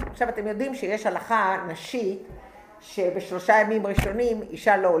קברי צדיקים? עכשיו אתם יודעים שיש הלכה נשית, שב3 ימים ראשונים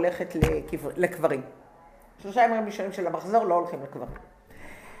אישה לא הולכת לקברים. 3 ימים ראשונים של המחזור לא הולכים לקברים.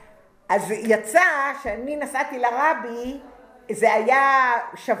 אז יצא שאני נסעתי לרבי, זה היה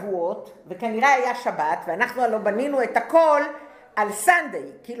שבועות, וכנראה היה שבת, ואנחנו לא בנינו את הכל על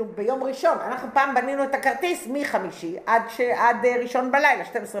סנדיי, כאילו ביום ראשון. אנחנו פעם בנינו את הכרטיס מחמישי עד ראשון בלילה,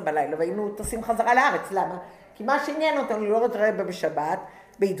 12 בלילה, והיינו טסים חזרה לארץ. למה? כי מה שעניין אותנו לראות רבי בשבת,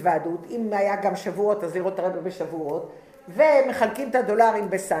 בהתוועדות, אם היה גם שבועות, אז לראות רבי בשבועות, ומחלקים את הדולרים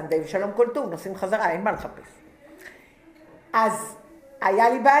בסנדיי, ושלום כל טוב, נוסעים חזרה, אין מה לחפש. אז היה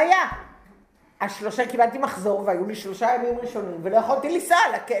לי בעיה. קיבלתי מחזור, והיו לי 3 ימים ראשונים, ולא יכולתי לנסוע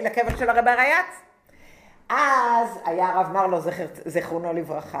לקבר של הרב הרייץ. אז היה הרב מרלו, זכרונו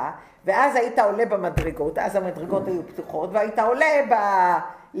לברכה, ואז היית עולה במדרגות, אז המדרגות היו פתוחות, והיית עולה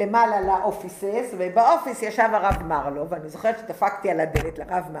למעלה לאופיסס, ובאופיס ישב הרב מרלו, ואני זוכרת שדפקתי על הדלת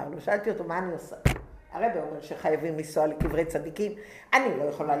לרב מרלו, שאלתי אותו מה אני עושה. הרב אומר שחייבים לנסוע לקברי צדיקים, אני לא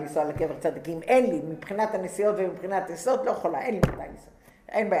יכולה לנסוע לקבר צדיקים, אין לי, מבחינת הנסיעות ומבחינת הטיסות לא יכולה, אין לי מתי לנסוע.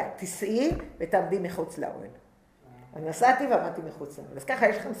 אין בעיה, תיסעי ותעמדי מחוץ לאוהל. אני נסעתי ועמדתי מחוץ לאוהל. אז ככה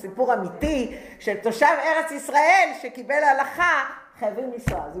יש לכם סיפור אמיתי של תושב ארץ ישראל שקיבל הלכה, חייבים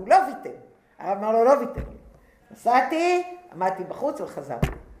לנסוע. אז הוא לא ויתר. הרב אמר לו לא ויתר. נסעתי, עמדתי בחוץ וחזרתי.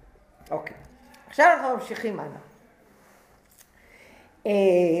 אוקיי. עכשיו אנחנו ממשיכים הלאה.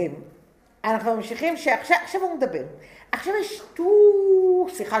 אנחנו ממשיכים עכשיו הוא מדבר. עכשיו יש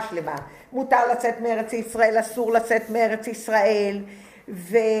שיחה שלמה. מותר לצאת מארץ ישראל, אסור לצאת מארץ ישראל,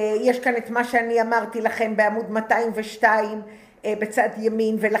 ויש כאן את מה שאני אמרתי לכם בעמוד 202 בצד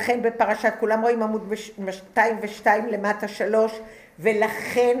ימין, ולכן בפרשת, כולם רואים עמוד 202 למטה 3,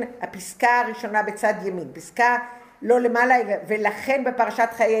 ולכן הפסקה הראשונה בצד ימין, פסקה לא למעלה, ולכן בפרשת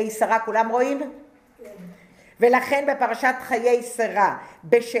חיי שרה, כולם רואים? ולכן בפרשת חיי שרה,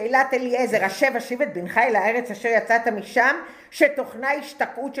 בשאלת אליעזר, השב אשיב את בנך אל הארץ אשר יצאת משם, שתוכנה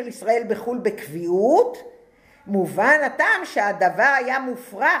השתקעות של ישראל בחול בקביעות, מובן הטעם שהדבר היה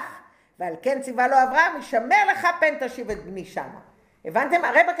מופרך, ועל כן ציווה לו אברהם, ישמר לך פן תשיב את בני שמה. הבנתם?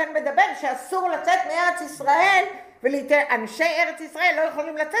 הרב כאן מדבר שאסור לצאת מארץ ישראל, ואנשי ארץ ישראל לא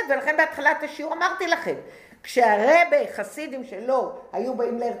יכולים לצאת, ולכן בהתחלת השיעור אמרתי לכם, כשהרבי חסידים שלו היו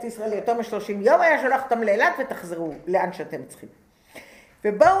באים לארץ ישראל יותר מ-30 יום, היה שולח אותם לאילת ותחזרו לאן שאתם צריכים.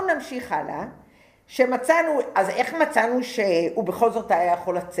 ובואו נמשיך הלאה, שמצאנו, אז איך מצאנו שהוא בכל זאת היה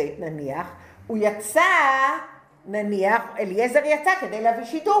יכול לצאת, נניח? הוא יצא, נניח, אליעזר יצא כדי להביא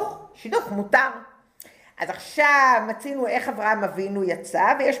שידוך מותר. אז עכשיו מצינו איך אברהם אבינו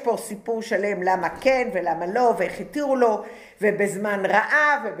יצא, ויש פה סיפור שלם למה כן ולמה לא, ואיך התירו לו, ובזמן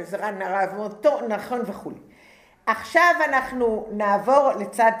רעב, ובזמן רעב מותו, נכון וכו'. עכשיו אנחנו נעבור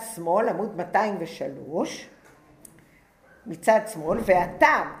לצד שמאל, עמוד 203, מצד שמאל,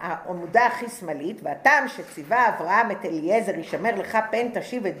 והטעם, העמודה הכי שמאלית, והטעם שציווה אברהם את אליעזר, ישמר לך פן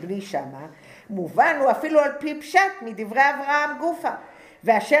תשיב את בני שמה, מובן הוא אפילו על פי פשט מדברי אברהם גופה.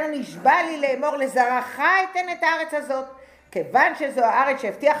 ואשר נשבע לי לאמור לזרעך אתן את הארץ הזאת, כיוון שזו הארץ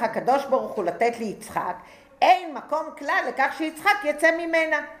שהבטיח הקדוש ברוך הוא לתת ליצחק, אין מקום כלל לכך שיצחק יצא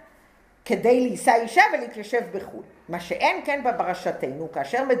ממנה, כדי להישא אישה ולהתיישב בחו"ל. מה שאין כן בפרשתנו,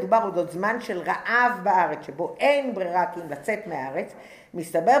 כאשר מדובר עוד זמן של רעב בארץ, שבו אין ברירה כי אם לצאת מהארץ,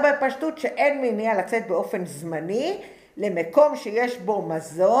 מסתבר בפשטות שאין מניע לצאת באופן זמני, למקום שיש בו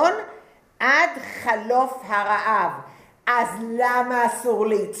מזון, עד חלוף הרעב. אז למה אסור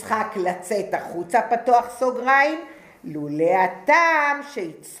ליצחק לצאת החוצה, פתוח סוגריים? לולא הטעם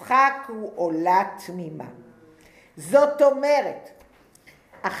שיצחק הוא עולה תמימה. זאת אומרת,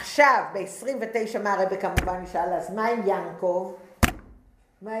 עכשיו ב-29 מהרבי כמובן נשאל, אז מה עם יעקב?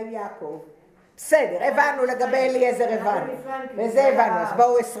 מה עם יעקב? בסדר, הבנו לגבי אליעזר, הבנו. וזה הבנו, אז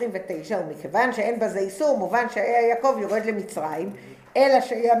בואו 29, ומכיוון שאין בזה איסור, מובן שיעקב יורד למצרים, אלא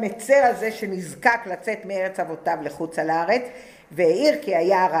שהיה מצר על זה שנזקק לצאת מארץ אבותיו לחוץ על הארץ, והעיר כי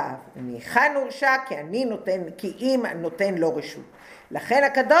היה רעב. ומכאן הורשע כי אם נותן לו רשות. לכן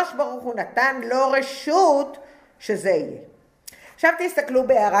הקדוש ברוך הוא נתן לו רשות שזה יהיה. עכשיו תסתכלו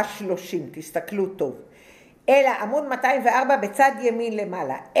בהערה 30, תסתכלו טוב. אלא עמוד 204 בצד ימין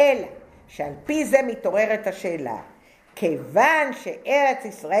למעלה, אלא שעל פי זה מתעוררת השאלה, כיוון שארץ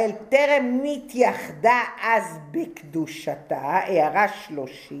ישראל טרם נתייחדה אז בקדושתה, הערה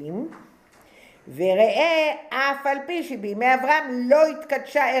 30, וראה אף על פי שבימי אברהם לא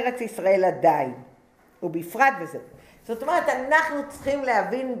התקדשה ארץ ישראל עדיין, ובפרט וזה. זאת אומרת, אנחנו צריכים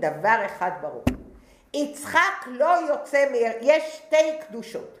להבין דבר אחד ברור. יצחק לא יוצא יש שתי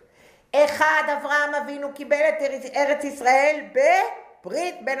קדושות. אחד, אברהם אבינו קיבל את ארץ ישראל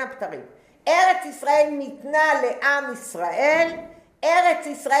בברית בין הבתרים. ארץ ישראל ניתנה לעם ישראל, ארץ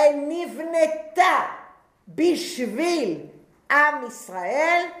ישראל נבנתה בשביל עם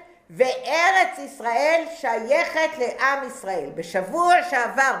ישראל, וארץ ישראל שייכת לעם ישראל. בשבוע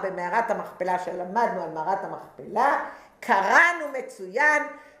שעבר במערת המכפלה, שלמדנו על מערת המכפלה, קראנו מצוין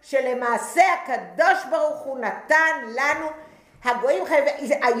שלמעשה הקדוש ברוך הוא נתן לנו, הגויים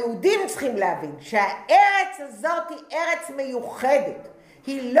היהודים צריכים להבין שהארץ הזאת היא ארץ מיוחדת.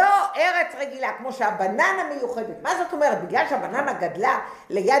 היא לא ארץ רגילה, כמו שהבננה מיוחדת. מה זאת אומרת? בגלל שהבננה גדלה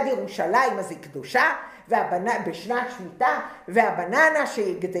ליד ירושלים, אז היא קדושה, בשנת שמיטה, והבננה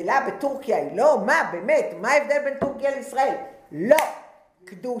שגדלה בטורקיה היא לא, מה באמת? מה ההבדל בין טורקיה לישראל? לא.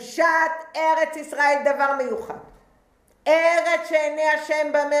 קדושת ארץ ישראל דבר מיוחד. ארץ שעיני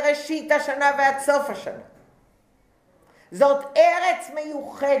השם בה מראשית השנה ועד סוף השנה. זאת ארץ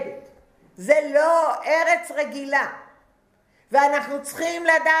מיוחדת. זה לא ארץ רגילה. ואנחנו צריכים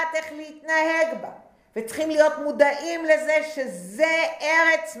לדעת איך להתנהג בה. וצריכים להיות מודעים לזה שזה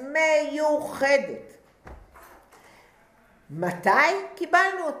ארץ מיוחדת. מתי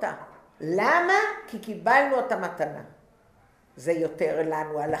קיבלנו אותה? למה? כי קיבלנו אותה מתנה. זה יותר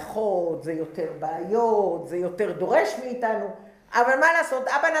לנו הלכות, זה יותר בעיות, זה יותר דורש מאיתנו. אבל מה לעשות?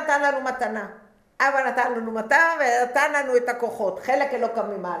 אבא נתן לנו מתנה. אבא נתן לנו מתנה ונתן לנו את הכוחות. חלק אלוקם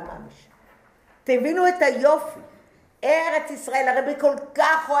ממעל ממש. תבינו את היופי. ארץ ישראל, הרבי כל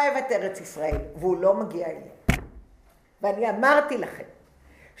כך אוהב את ארץ ישראל, והוא לא מגיע אליה. ואני אמרתי לכם,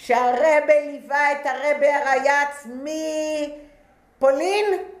 שהרבה ליווה את הרבה הרייץ מפולין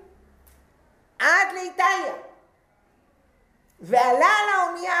עד לאיטליה, ועלה על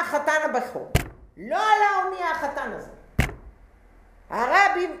האונייה החתן הבכור. לא על האונייה החתן הזה.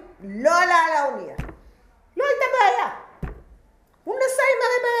 הרבי לא עלה על האונייה. לא הייתה בעיה. הוא נסע עם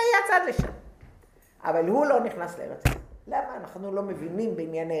הרבה הרייץ עד לשם. אבל הוא לא נכנס לארץ. למה? אנחנו לא מבינים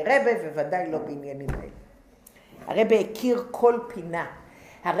בענייני רבה, וודאי לא בעניינים האלה. הרבה הכיר כל פינה.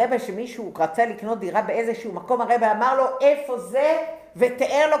 הרבה שמישהו רצה לקנות דירה באיזשהו מקום, הרבה אמר לו איפה זה,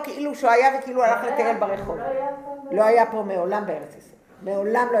 ותיאר לו כאילו שהוא היה וכאילו הלך לטייל ברחוב. לא היה פה מעולם בארץ ישראל.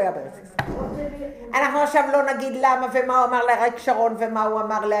 מעולם לא היה בארץ ישראל. אנחנו עכשיו לא נגיד למה ומה הוא אמר לאריק שרון ומה הוא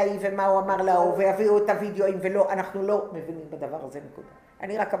אמר להיא ומה הוא אמר להוא, ויביאו את הוידאוים ולא, אנחנו לא מבינים בדבר הזה נקודה.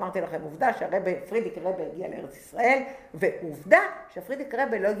 אני רק אמרתי לכם עובדה שהרבה, פרידיק רבה הגיע לארץ ישראל, ועובדה שפרידיק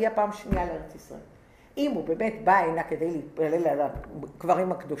רבה לא הגיע פעם שנייה לארץ ישראל. אם הוא באמת בא הנה כדי להתפלל על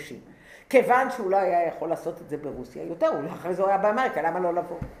הקברים הקדושים, כיוון שהוא לא היה יכול לעשות את זה ברוסיה יותר, הוא אחרי זה הוא היה באמריקה, למה לא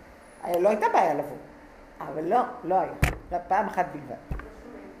לבוא? לא הייתה בעיה לבוא, אבל לא היה, פעם אחת בלבד.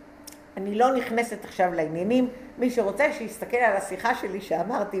 אני לא נכנסת עכשיו לעניינים, מי שרוצה שיסתכל על השיחה שלי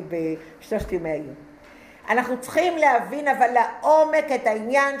שאמרתי בשלושת ימי היום. אנחנו צריכים להבין אבל לעומק את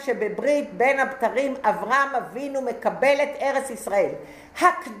העניין שבברית בין הבתרים אברהם אבינו מקבל את ארץ ישראל.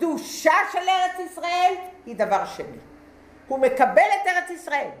 הקדושה של ארץ ישראל היא דבר שני. הוא מקבל את ארץ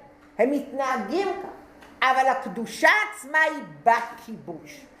ישראל. הם מתנהגים כך, אבל הקדושה עצמה היא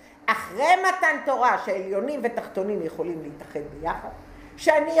בכיבוש. אחרי מתן תורה שעליונים ותחתונים יכולים להתאחד ביחד,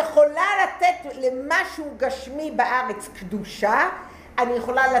 שאני יכולה לתת למשהו גשמי בארץ קדושה, אני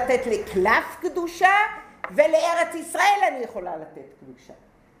יכולה לתת לקלף קדושה, ולארץ ישראל אני יכולה לתת קדושה.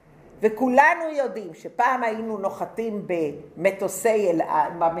 וכולנו יודעים שפעם היינו נוחתים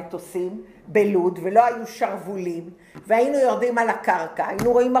במטוסים בלוד, ולא היו שרבולים, והיינו יורדים על הקרקע,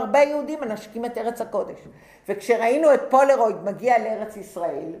 היינו רואים הרבה יהודים מנשקים את ארץ הקודש. וכשראינו את פולרויד מגיע לארץ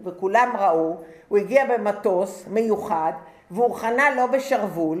ישראל, וכולם ראו, הוא הגיע במטוס מיוחד, והוא חנה לא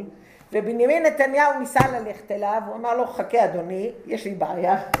בשרבול, ובנימין נתניהו ניסה ללכת אליו, הוא אמר לו, חכה אדוני, יש לי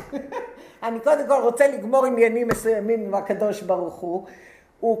בעיה. אני קודם כל רוצה לגמור עניינים מסוימים עם הקדוש ברוך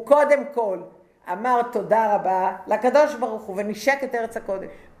הוא קודם כל אמר תודה רבה לקדוש ברוך הוא, ונשק את ארץ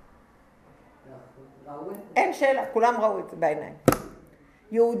הקודש. אין שאלה, כולם ראו את זה בעיניים.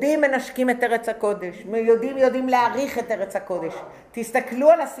 יהודים מנשקים את ארץ הקודש, יהודים יודעים להעריך את ארץ הקודש. תסתכלו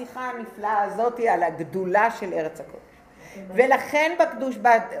על השיחה הנפלאה הזאת, על הגדולה של ארץ הקודש. ולכן בקדוש,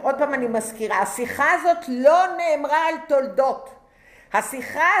 עוד פעם אני מזכירה, השיחה הזאת לא נאמרה על תולדות.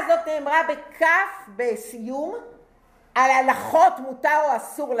 השיחה הזאת נאמרה בכף בסיום, על הלכות מותר או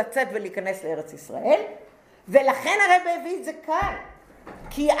אסור לצאת ולהיכנס לארץ ישראל, ולכן הרב הביא את זה כאן.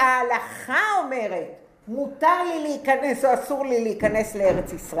 כי ההלכה אומרת, מותר לי להיכנס או אסור לי להיכנס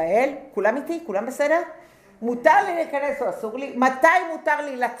לארץ ישראל, כולם איתי? כולם בסדר? מותר לי להיכנס או אסור לי, מתי מותר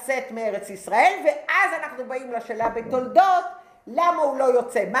לי לצאת מארץ ישראל, ואז אנחנו באים לשאלה בתולדות, למה הוא לא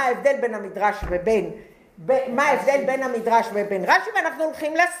יוצא, מה ההבדל בין המדרש ובין רש"י, ואנחנו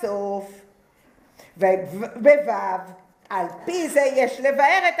הולכים לסוף. ובו' על פי זה יש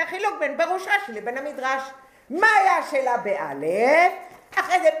לבאר את החילוק בין פירוש רש"י לבין המדרש. מה היה השאלה באלף?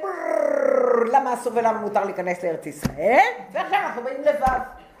 אחרי זה למה אסור ולמה מותר להיכנס לארץ ישראל, ועכשיו אנחנו באים לו'.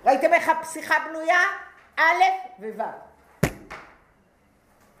 ראיתם איך הפסיכה בנויה? א' וו'.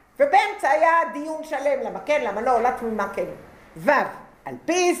 ובאמצע היה דיון שלם, למה כן, למה לא, עולה תמימה כן. ו' על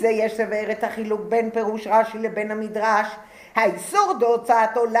פי זה יש לבאר את החילוק בין פירוש רש"י לבין המדרש. האיסור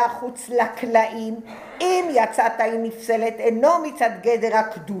בהוצאתו לחוץ לקלעים, אם יצאת היא נפסלת, אינו מצד גדר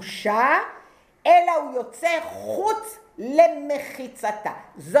הקדושה, אלא הוא יוצא חוץ למחיצתה.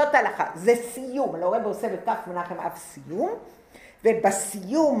 זאת הלכה, זה סיום, לא רואה בעושה בכף מנחם אף סיום,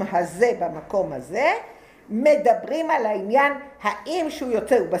 ובסיום הזה, במקום הזה, מדברים על העניין, האם שהוא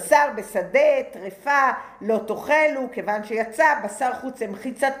יוצא, הוא בשר בשדה, טרפה, לא תאכלו, כיוון שיצא, בשר חוץ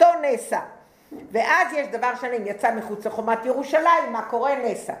למחיצתו נעשה. ואז יש דבר שני, אם יצא מחוץ לחומת ירושלים, מה קורה?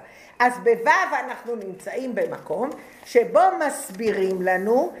 נעשה. אז בו' אנחנו נמצאים במקום שבו מסבירים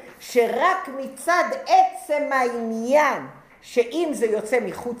לנו שרק מצד עצם העניין, שאם זה יוצא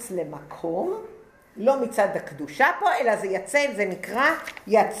מחוץ למקום, לא מצד הקדושה פה, אלא זה יצא, זה נקרא,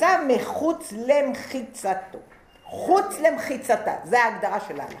 יצא מחוץ למחיצתו. חוץ למחיצתה, זה ההגדרה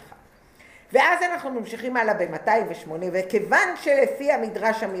של ההלכה. ואז אנחנו ממשיכים הלאה ב-208, וכיוון שלפי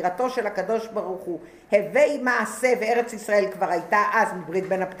המדרש אמירתו של הקדוש ברוך הוא, הווי מעשה וארץ ישראל כבר הייתה אז מברית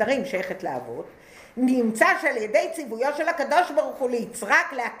בין הבתרים שייכת לאבות, נמצא שעל ידי ציוויו של הקדוש ברוך הוא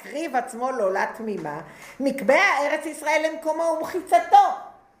ליצרק להקריב עצמו לעולה תמימה, נקבעה ארץ ישראל למקומו ומחיצתו.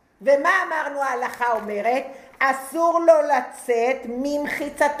 ומה אמרנו ההלכה אומרת? אסור לו לצאת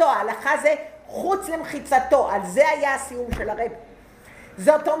ממחיצתו. ההלכה זה חוץ למחיצתו, על זה היה הסיום של הרב.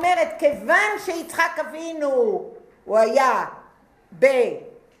 זאת אומרת, כיוון שיצחק אבינו הוא היה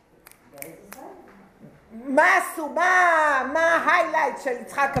מה עשו, מה ההיילייט של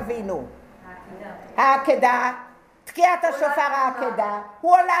יצחק אבינו? העקדה, תקיעת השופר העקדה,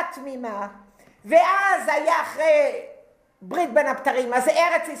 הוא עולה תמימה, ואז היה אחרי ברית בין הבתרים, אז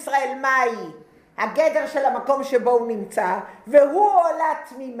ארץ ישראל מהי? הגדר של המקום שבו הוא נמצא, והוא עולה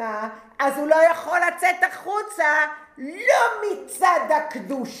תמימה, אז הוא לא יכול לצאת החוצה, לא מצד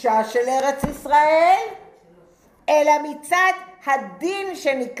הקדושה של ארץ ישראל, אלא מצד הדין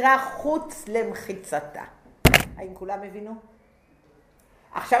שנקרא חוץ למחיצתה. האם כולם הבינו?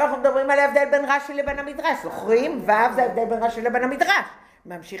 עכשיו אנחנו מדברים על ההבדל בין רש"י לבין המדרש, זוכרים? ו' זה ההבדל בין רש"י לבין המדרש.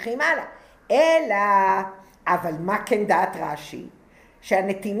 ממשיכים הלאה. אבל מה כן דעת רש"י?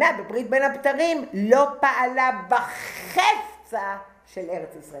 שהנתינה בברית בין הבתרים לא פעלה בחפצה של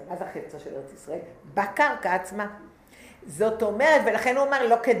ארץ ישראל. מה זה החפצה של ארץ ישראל? בקרקע עצמה. זאת אומרת, ולכן הוא אומר,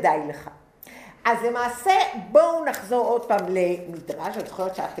 לא כדאי לך. אז למעשה, בואו נחזור עוד פעם למדרש, אני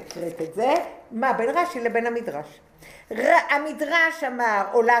זוכרת שאת הקראת את זה, מה בין רש"י לבין המדרש. המדרש אמר,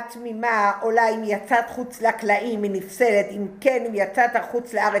 עולה תמימה, עולה אם יצאת חוץ לקלעים היא נפסלת, אם כן אם יצאת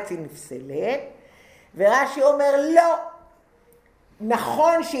חוץ לארץ היא נפסלת, ורש"י אומר לא,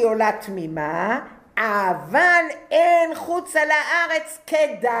 נכון שהיא עולה תמימה, אבל אין חוץ על הארץ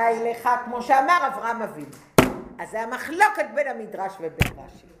כדאי לך, כמו שאמר אברהם אבינו. אז זה המחלוקת בין המדרש ובין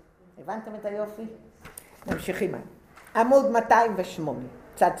רש"י. הבנתם את היופי? ממשיכים על עמוד 208,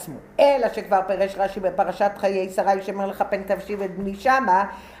 צד שמאל. אלא שכבר פירש רש"י בפרשת חיי שרה, שמר לך פן תבשיב את בני שמה,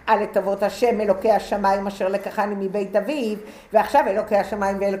 על את אבות השם אלוקי השמיים אשר לקחני מבית אביו, ועכשיו אלוקי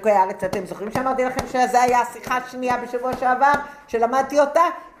השמיים ואלוקי הארץ. אתם זוכרים שאמרתי לכם שזה היה השיחה השנייה בשבוע שעבר, שלמדתי אותה?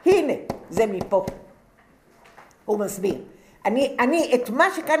 הנה, זה מפה. הוא מסביר. אני את מה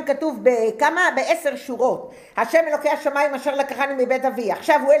שכאן כתוב ב10 שורות, השם אלוקי השמיים אשר לקחני מבית אבי,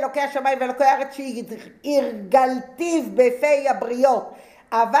 עכשיו הוא אלוקי השמיים ואלוקי הארץ שהרגלתיו בפי הבריות,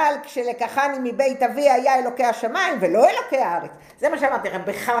 אבל כשלקחני מבית אבי היה אלוקי השמיים ולא אלוקי הארץ. זה מה שאמרתי לכם,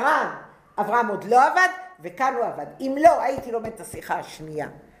 בחרן אברהם עוד לא עבד וכאן הוא עבד. אם לא, הייתי לומד את השיחה השנייה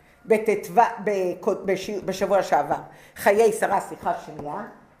בשבוע שעבר, חיי שרה שיחה שנייה,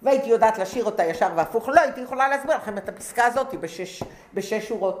 והייתי יודעת לשיר אותה ישר והפוך, לא הייתי יכולה להסביר לכם את הפסקה הזאת בשש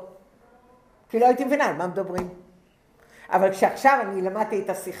שורות. כי לא הייתי מבינה על מה מדברים. אבל כשעכשיו אני למדתי את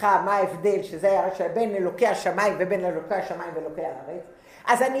השיחה, מה ההבדל שזה היה בין אלוקי השמיים ובין אלוקי השמיים ואלוקי הארץ,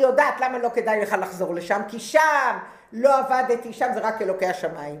 אז אני יודעת למה לא כדאי לך לחזור לשם, כי שם לא עבדתי, שם זה רק אלוקי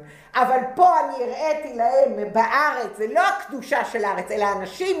השמיים. אבל פה אני הראיתי להם בארץ, זה לא הקדושה של הארץ, אלא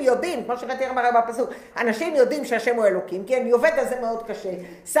אנשים יודעים, כמו שראיתי הרבה בפסוק, אנשים יודעים שהשם הוא אלוקים, כי אני עובד על זה מאוד קשה.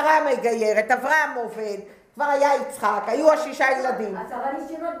 שרה מגיירת, אברהם עובד, כבר היה יצחק, היו 6 ילדים. אז שרה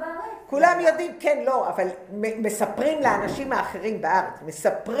נשארת בארץ? כולם יודעים, כן, לא, אבל מספרים לאנשים האחרים בארץ,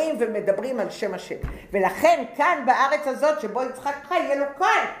 מספרים ומדברים על שם השם. ולכן כאן בארץ הזאת שבו יצחק חי, אלוקי,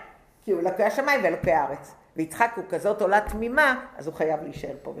 כי הוא אלוקי השמיים ואלוקי הארץ. ויצחק הוא כזאת עולה תמימה, אז הוא חייב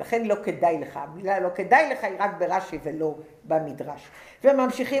להישאר פה. ולכן לא כדאי לך. המילה לא כדאי לך היא רק ברש"י ולא במדרש.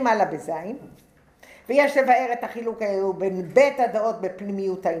 וממשיכים הלאה בזין. ויש לבאר את החילוק האלו בין בית הדעות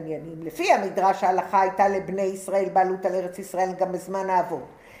בפנימיות העניינים. לפי המדרש ההלכה הייתה לבני ישראל בעלות על ארץ ישראל גם בזמן האבות.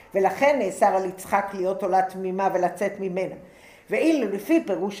 ולכן נאסר על יצחק להיות עולה תמימה ולצאת ממנה. ואילו לפי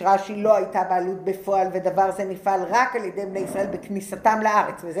פירוש רש"י לא הייתה בעלות בפועל, ודבר זה נפעל רק על ידי בני ישראל בכניסתם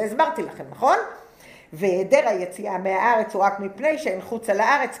לארץ. וזה הסברתי לכם, נכון? והיעדר היציאה מהארץ הוא רק מפני שאין חוץ על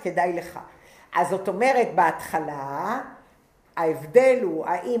הארץ כדאי לך. אז זאת אומרת בהתחלה, ההבדל הוא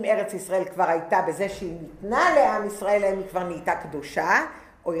האם ארץ ישראל כבר הייתה בזה שהיא ניתנה לעם ישראל, האם היא כבר נהייתה קדושה,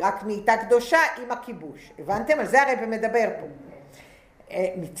 או היא רק נהייתה קדושה עם הכיבוש. הבנתם? על זה הרי מדבר פה.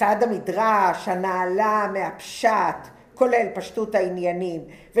 מצד המדרש, הנעלה מהפשט, כולל פשטות העניינים,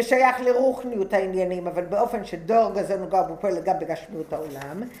 ושייך לרוחניות העניינים, אבל באופן שדור גזר נוגע ופועל גם בגשמיות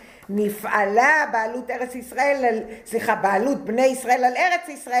העולם, נפעלה בעלות ארץ ישראל, בעלות בני ישראל על ארץ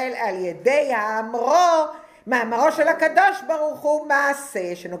ישראל על ידי מאמרו של הקדוש ברוך הוא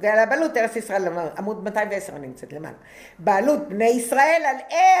מעשה שנוגע לבעלות ארץ ישראל, עמוד 210 נמצאת למעלה. בעלות בני ישראל על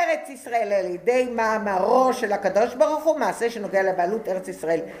ארץ ישראל על ידי מאמרו של הקדוש ברוך הוא מעשה שנוגע לבעלות ארץ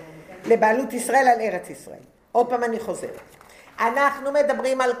ישראל, לבעלות ישראל על ארץ ישראל. עוד פעם אני חוזרת. אנחנו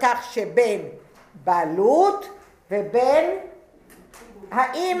מדברים על כך שבין בעלות ובין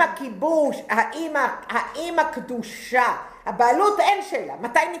האם הכיבוש, האם הקדושה, הבעלות אין שאלה.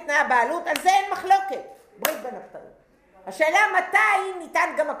 מתי ניתנה הבעלות? על זה אין מחלוקת. ברית בין הבתרים. השאלה מתי ניתן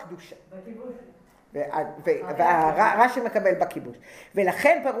גם הקדושה. והרש"י מקבל בכיבוש.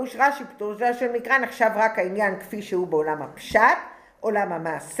 ולכן פירוש רש"י, פירושו של מקרא, נחשב רק העניין כפי שהוא בעולם הפשט, עולם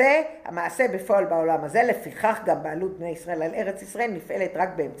המעשה, המעשה בפועל בעולם הזה, לפיכך גם בעלות בני ישראל על ארץ ישראל נפעלת רק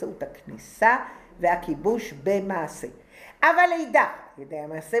באמצעות הכניסה והכיבוש במעשה. אבל לידע, ידי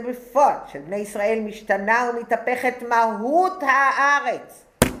המעשה בפועל של בני ישראל משתנה ומתהפכת מהות הארץ.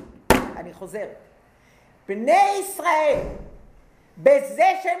 אני חוזרת. בני ישראל, בזה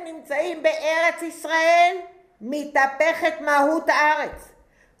שהם נמצאים בארץ ישראל, מתהפכת מהות הארץ.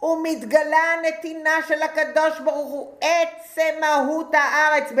 ומתגלה הנתינה של הקדוש ברוך הוא, עצם מהות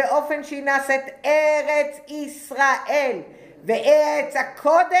הארץ, באופן שהיא נעשית ארץ ישראל וארץ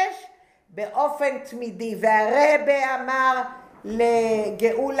הקודש באופן תמידי. והרבי אמר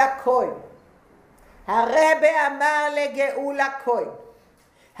לגאולה כהן, הרבי אמר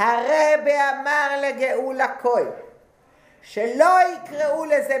לגאולה כהן, שלא יקראו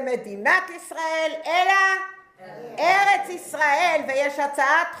לזה מדינת ישראל, אלא ארץ ישראל. ויש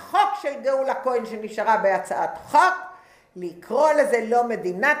הצעת חוק של גאולה כהן שנשארה בהצעת חוק, לקרוא לזה לא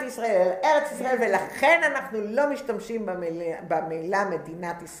מדינת ישראל, אלא ארץ ישראל, ולכן אנחנו לא משתמשים במילה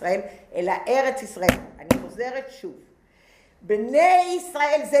מדינת ישראל, אלא ארץ ישראל. אני חוזרת שוב. בני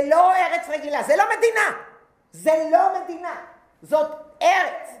ישראל זה לא ארץ רגילה, זה לא מדינה, זאת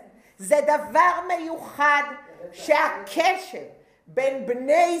ארץ. זה דבר מיוחד שהקשר בין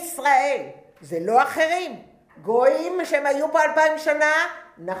בני ישראל, זה לא אחרים, גויים שהם היו פה 2000 שנה,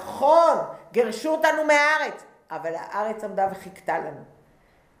 נכון, גירשו אותנו מהארץ, אבל הארץ עמדה וחיכתה לנו.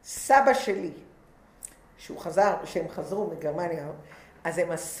 סבא שלי, שהם חזרו מגרמניה, אז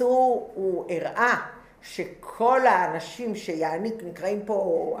הם עשו, הוא הראה שכל האנשים נקראים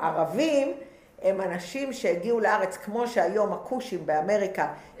פה ערבים, הם אנשים שהגיעו לארץ, כמו שהיום הכושים באמריקה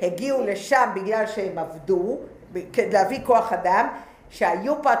הגיעו לשם בגלל שהם עבדו, כדי להביא כוח אדם,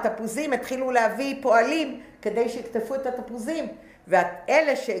 שהיו פה התפוזים, התחילו להביא פועלים כדי שיקטפו את התפוזים,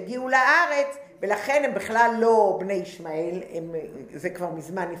 ואלה שהגיעו לארץ, ולכן הם בכלל לא בני ישמעאל, זה כבר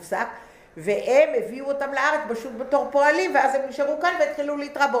מזמן נפסק, והם הביאו אותם לארץ פשוט בתור פועלים, ואז הם נשארו כאן והתחילו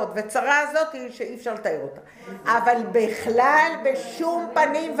להתרבות, וצרה הזאת היא שאי אפשר לתאר אותה. אבל בכלל, בשום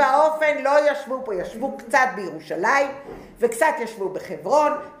פנים ואופן לא ישבו פה, ישבו קצת בירושלים, וקצת ישבו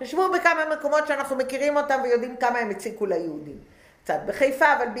בחברון, ישבו בכמה מקומות שאנחנו מכירים אותם ויודעים כמה הם הציקו ליהודים. קצת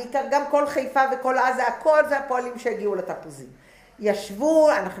בחיפה, אבל בעיקר גם כל חיפה וכל עזה, הכל זה הפועלים שהגיעו לתפוזים.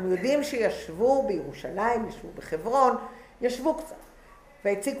 ישבו, אנחנו יודעים שישבו בירושלים, ישבו בחברון, ישבו קצת.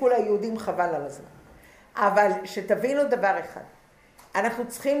 והציקו ליהודים חבל על הזמן. אבל שתבינו דבר אחד, אנחנו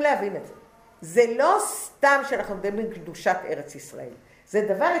צריכים להבין את זה. זה לא סתם שאנחנו מדברים בקדושת ארץ ישראל. זה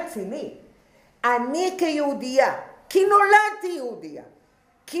דבר רציני. אני כיהודייה, כי נולדתי יהודייה,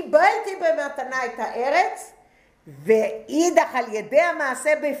 קיבלתי במתנה את הארץ, ואידך על ידי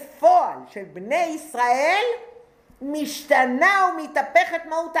המעשה בפועל של בני ישראל, משתנה ומתהפכת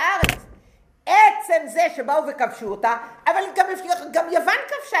מהות הארץ. עצם זה שבאו וכבשו אותה, אבל גם יוון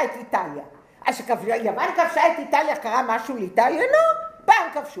כבשה את איטליה. אז כשיוון כבשה את איטליה קרה משהו לאיטליה? לא,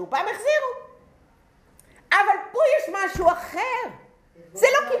 פעם כבשו, פעם החזירו. אבל פה יש משהו אחר. זה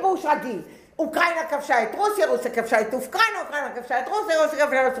לא כיבוש רגיל. אוקראינה כבשה את רוסיה, רוסיה כבשה את אוקראינה, אוקראינה כבשה את רוסיה, רוסיה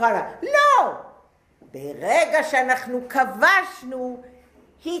כבשה את אוקראינה. לא! ברגע שאנחנו כבשנו,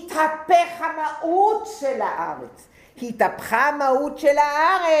 התהפך המהות של הארץ. התהפכה המהות של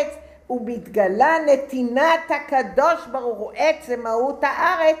הארץ, ומתגלה נתינת הקדוש ברוך הוא, עצם מהות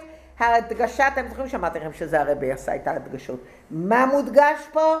הארץ, ההדגשה, אתם זוכרים שאמרתי לכם שזה הרבי עשה את ההדגשות. מה מודגש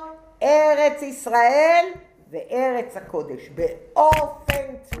פה? ארץ ישראל וארץ הקודש,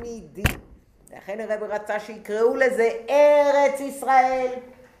 באופן תמידי. לכן הרבי רצה שיקראו לזה ארץ ישראל,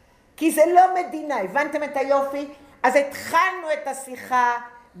 כי זה לא מדינה, הבנתם את היופי? אז התחלנו את השיחה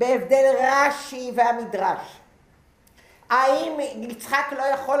בהבדל רש"י והמדרש. האם יצחק לא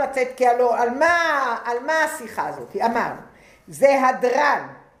יכול לצאת כי הלא, על מה השיחה הזאת? אמרנו, זה הדרן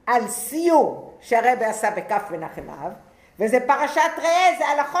על סיום שהרבי עשה בכף מנחם אב, וזה פרשת ראה, זה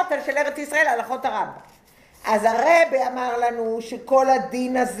הלכות של ארץ ישראל, הלכות הרמב"ם. אז הרבי אמר לנו שכל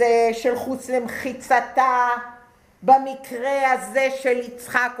הדין הזה של חוץ למחיצתה, במקרה הזה של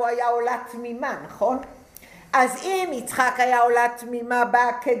יצחק הוא היה עולה תמימה, נכון? אז אם יצחק היה עולה תמימה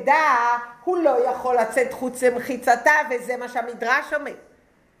בעקדה, הוא לא יכול לצאת חוץ למחיצתה, וזה מה שהמדרש אומר.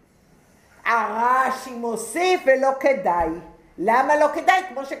 הרש"י מוסיף ולא כדאי. למה לא כדאי?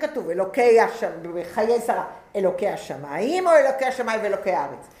 כמו שכתוב, בחיי שרה, אלוקי השמיים או אלוקי השמיים ואלוקי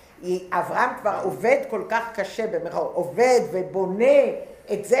הארץ. אברהם כבר עובד כל כך קשה, עובד ובונה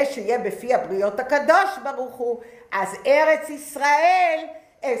את זה שיהיה בפי הבריות הקדוש ברוך הוא, אז ארץ ישראל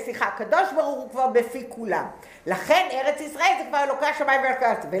סליחה, הקדוש ברוך הוא כבר בפי כולם. לכן ארץ ישראל זה כבר אלוקי השמיים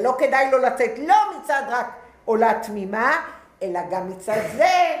והארץ, ולא כדאי לו לצאת לא מצד רק עולה תמימה, אלא גם מצד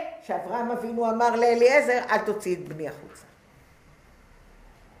זה שאברהם אבינו אמר לאליעזר, אל תוציא את בני החוצה.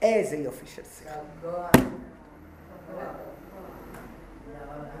 איזה יופי של שיחה.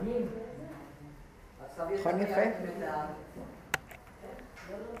 נכון יפה?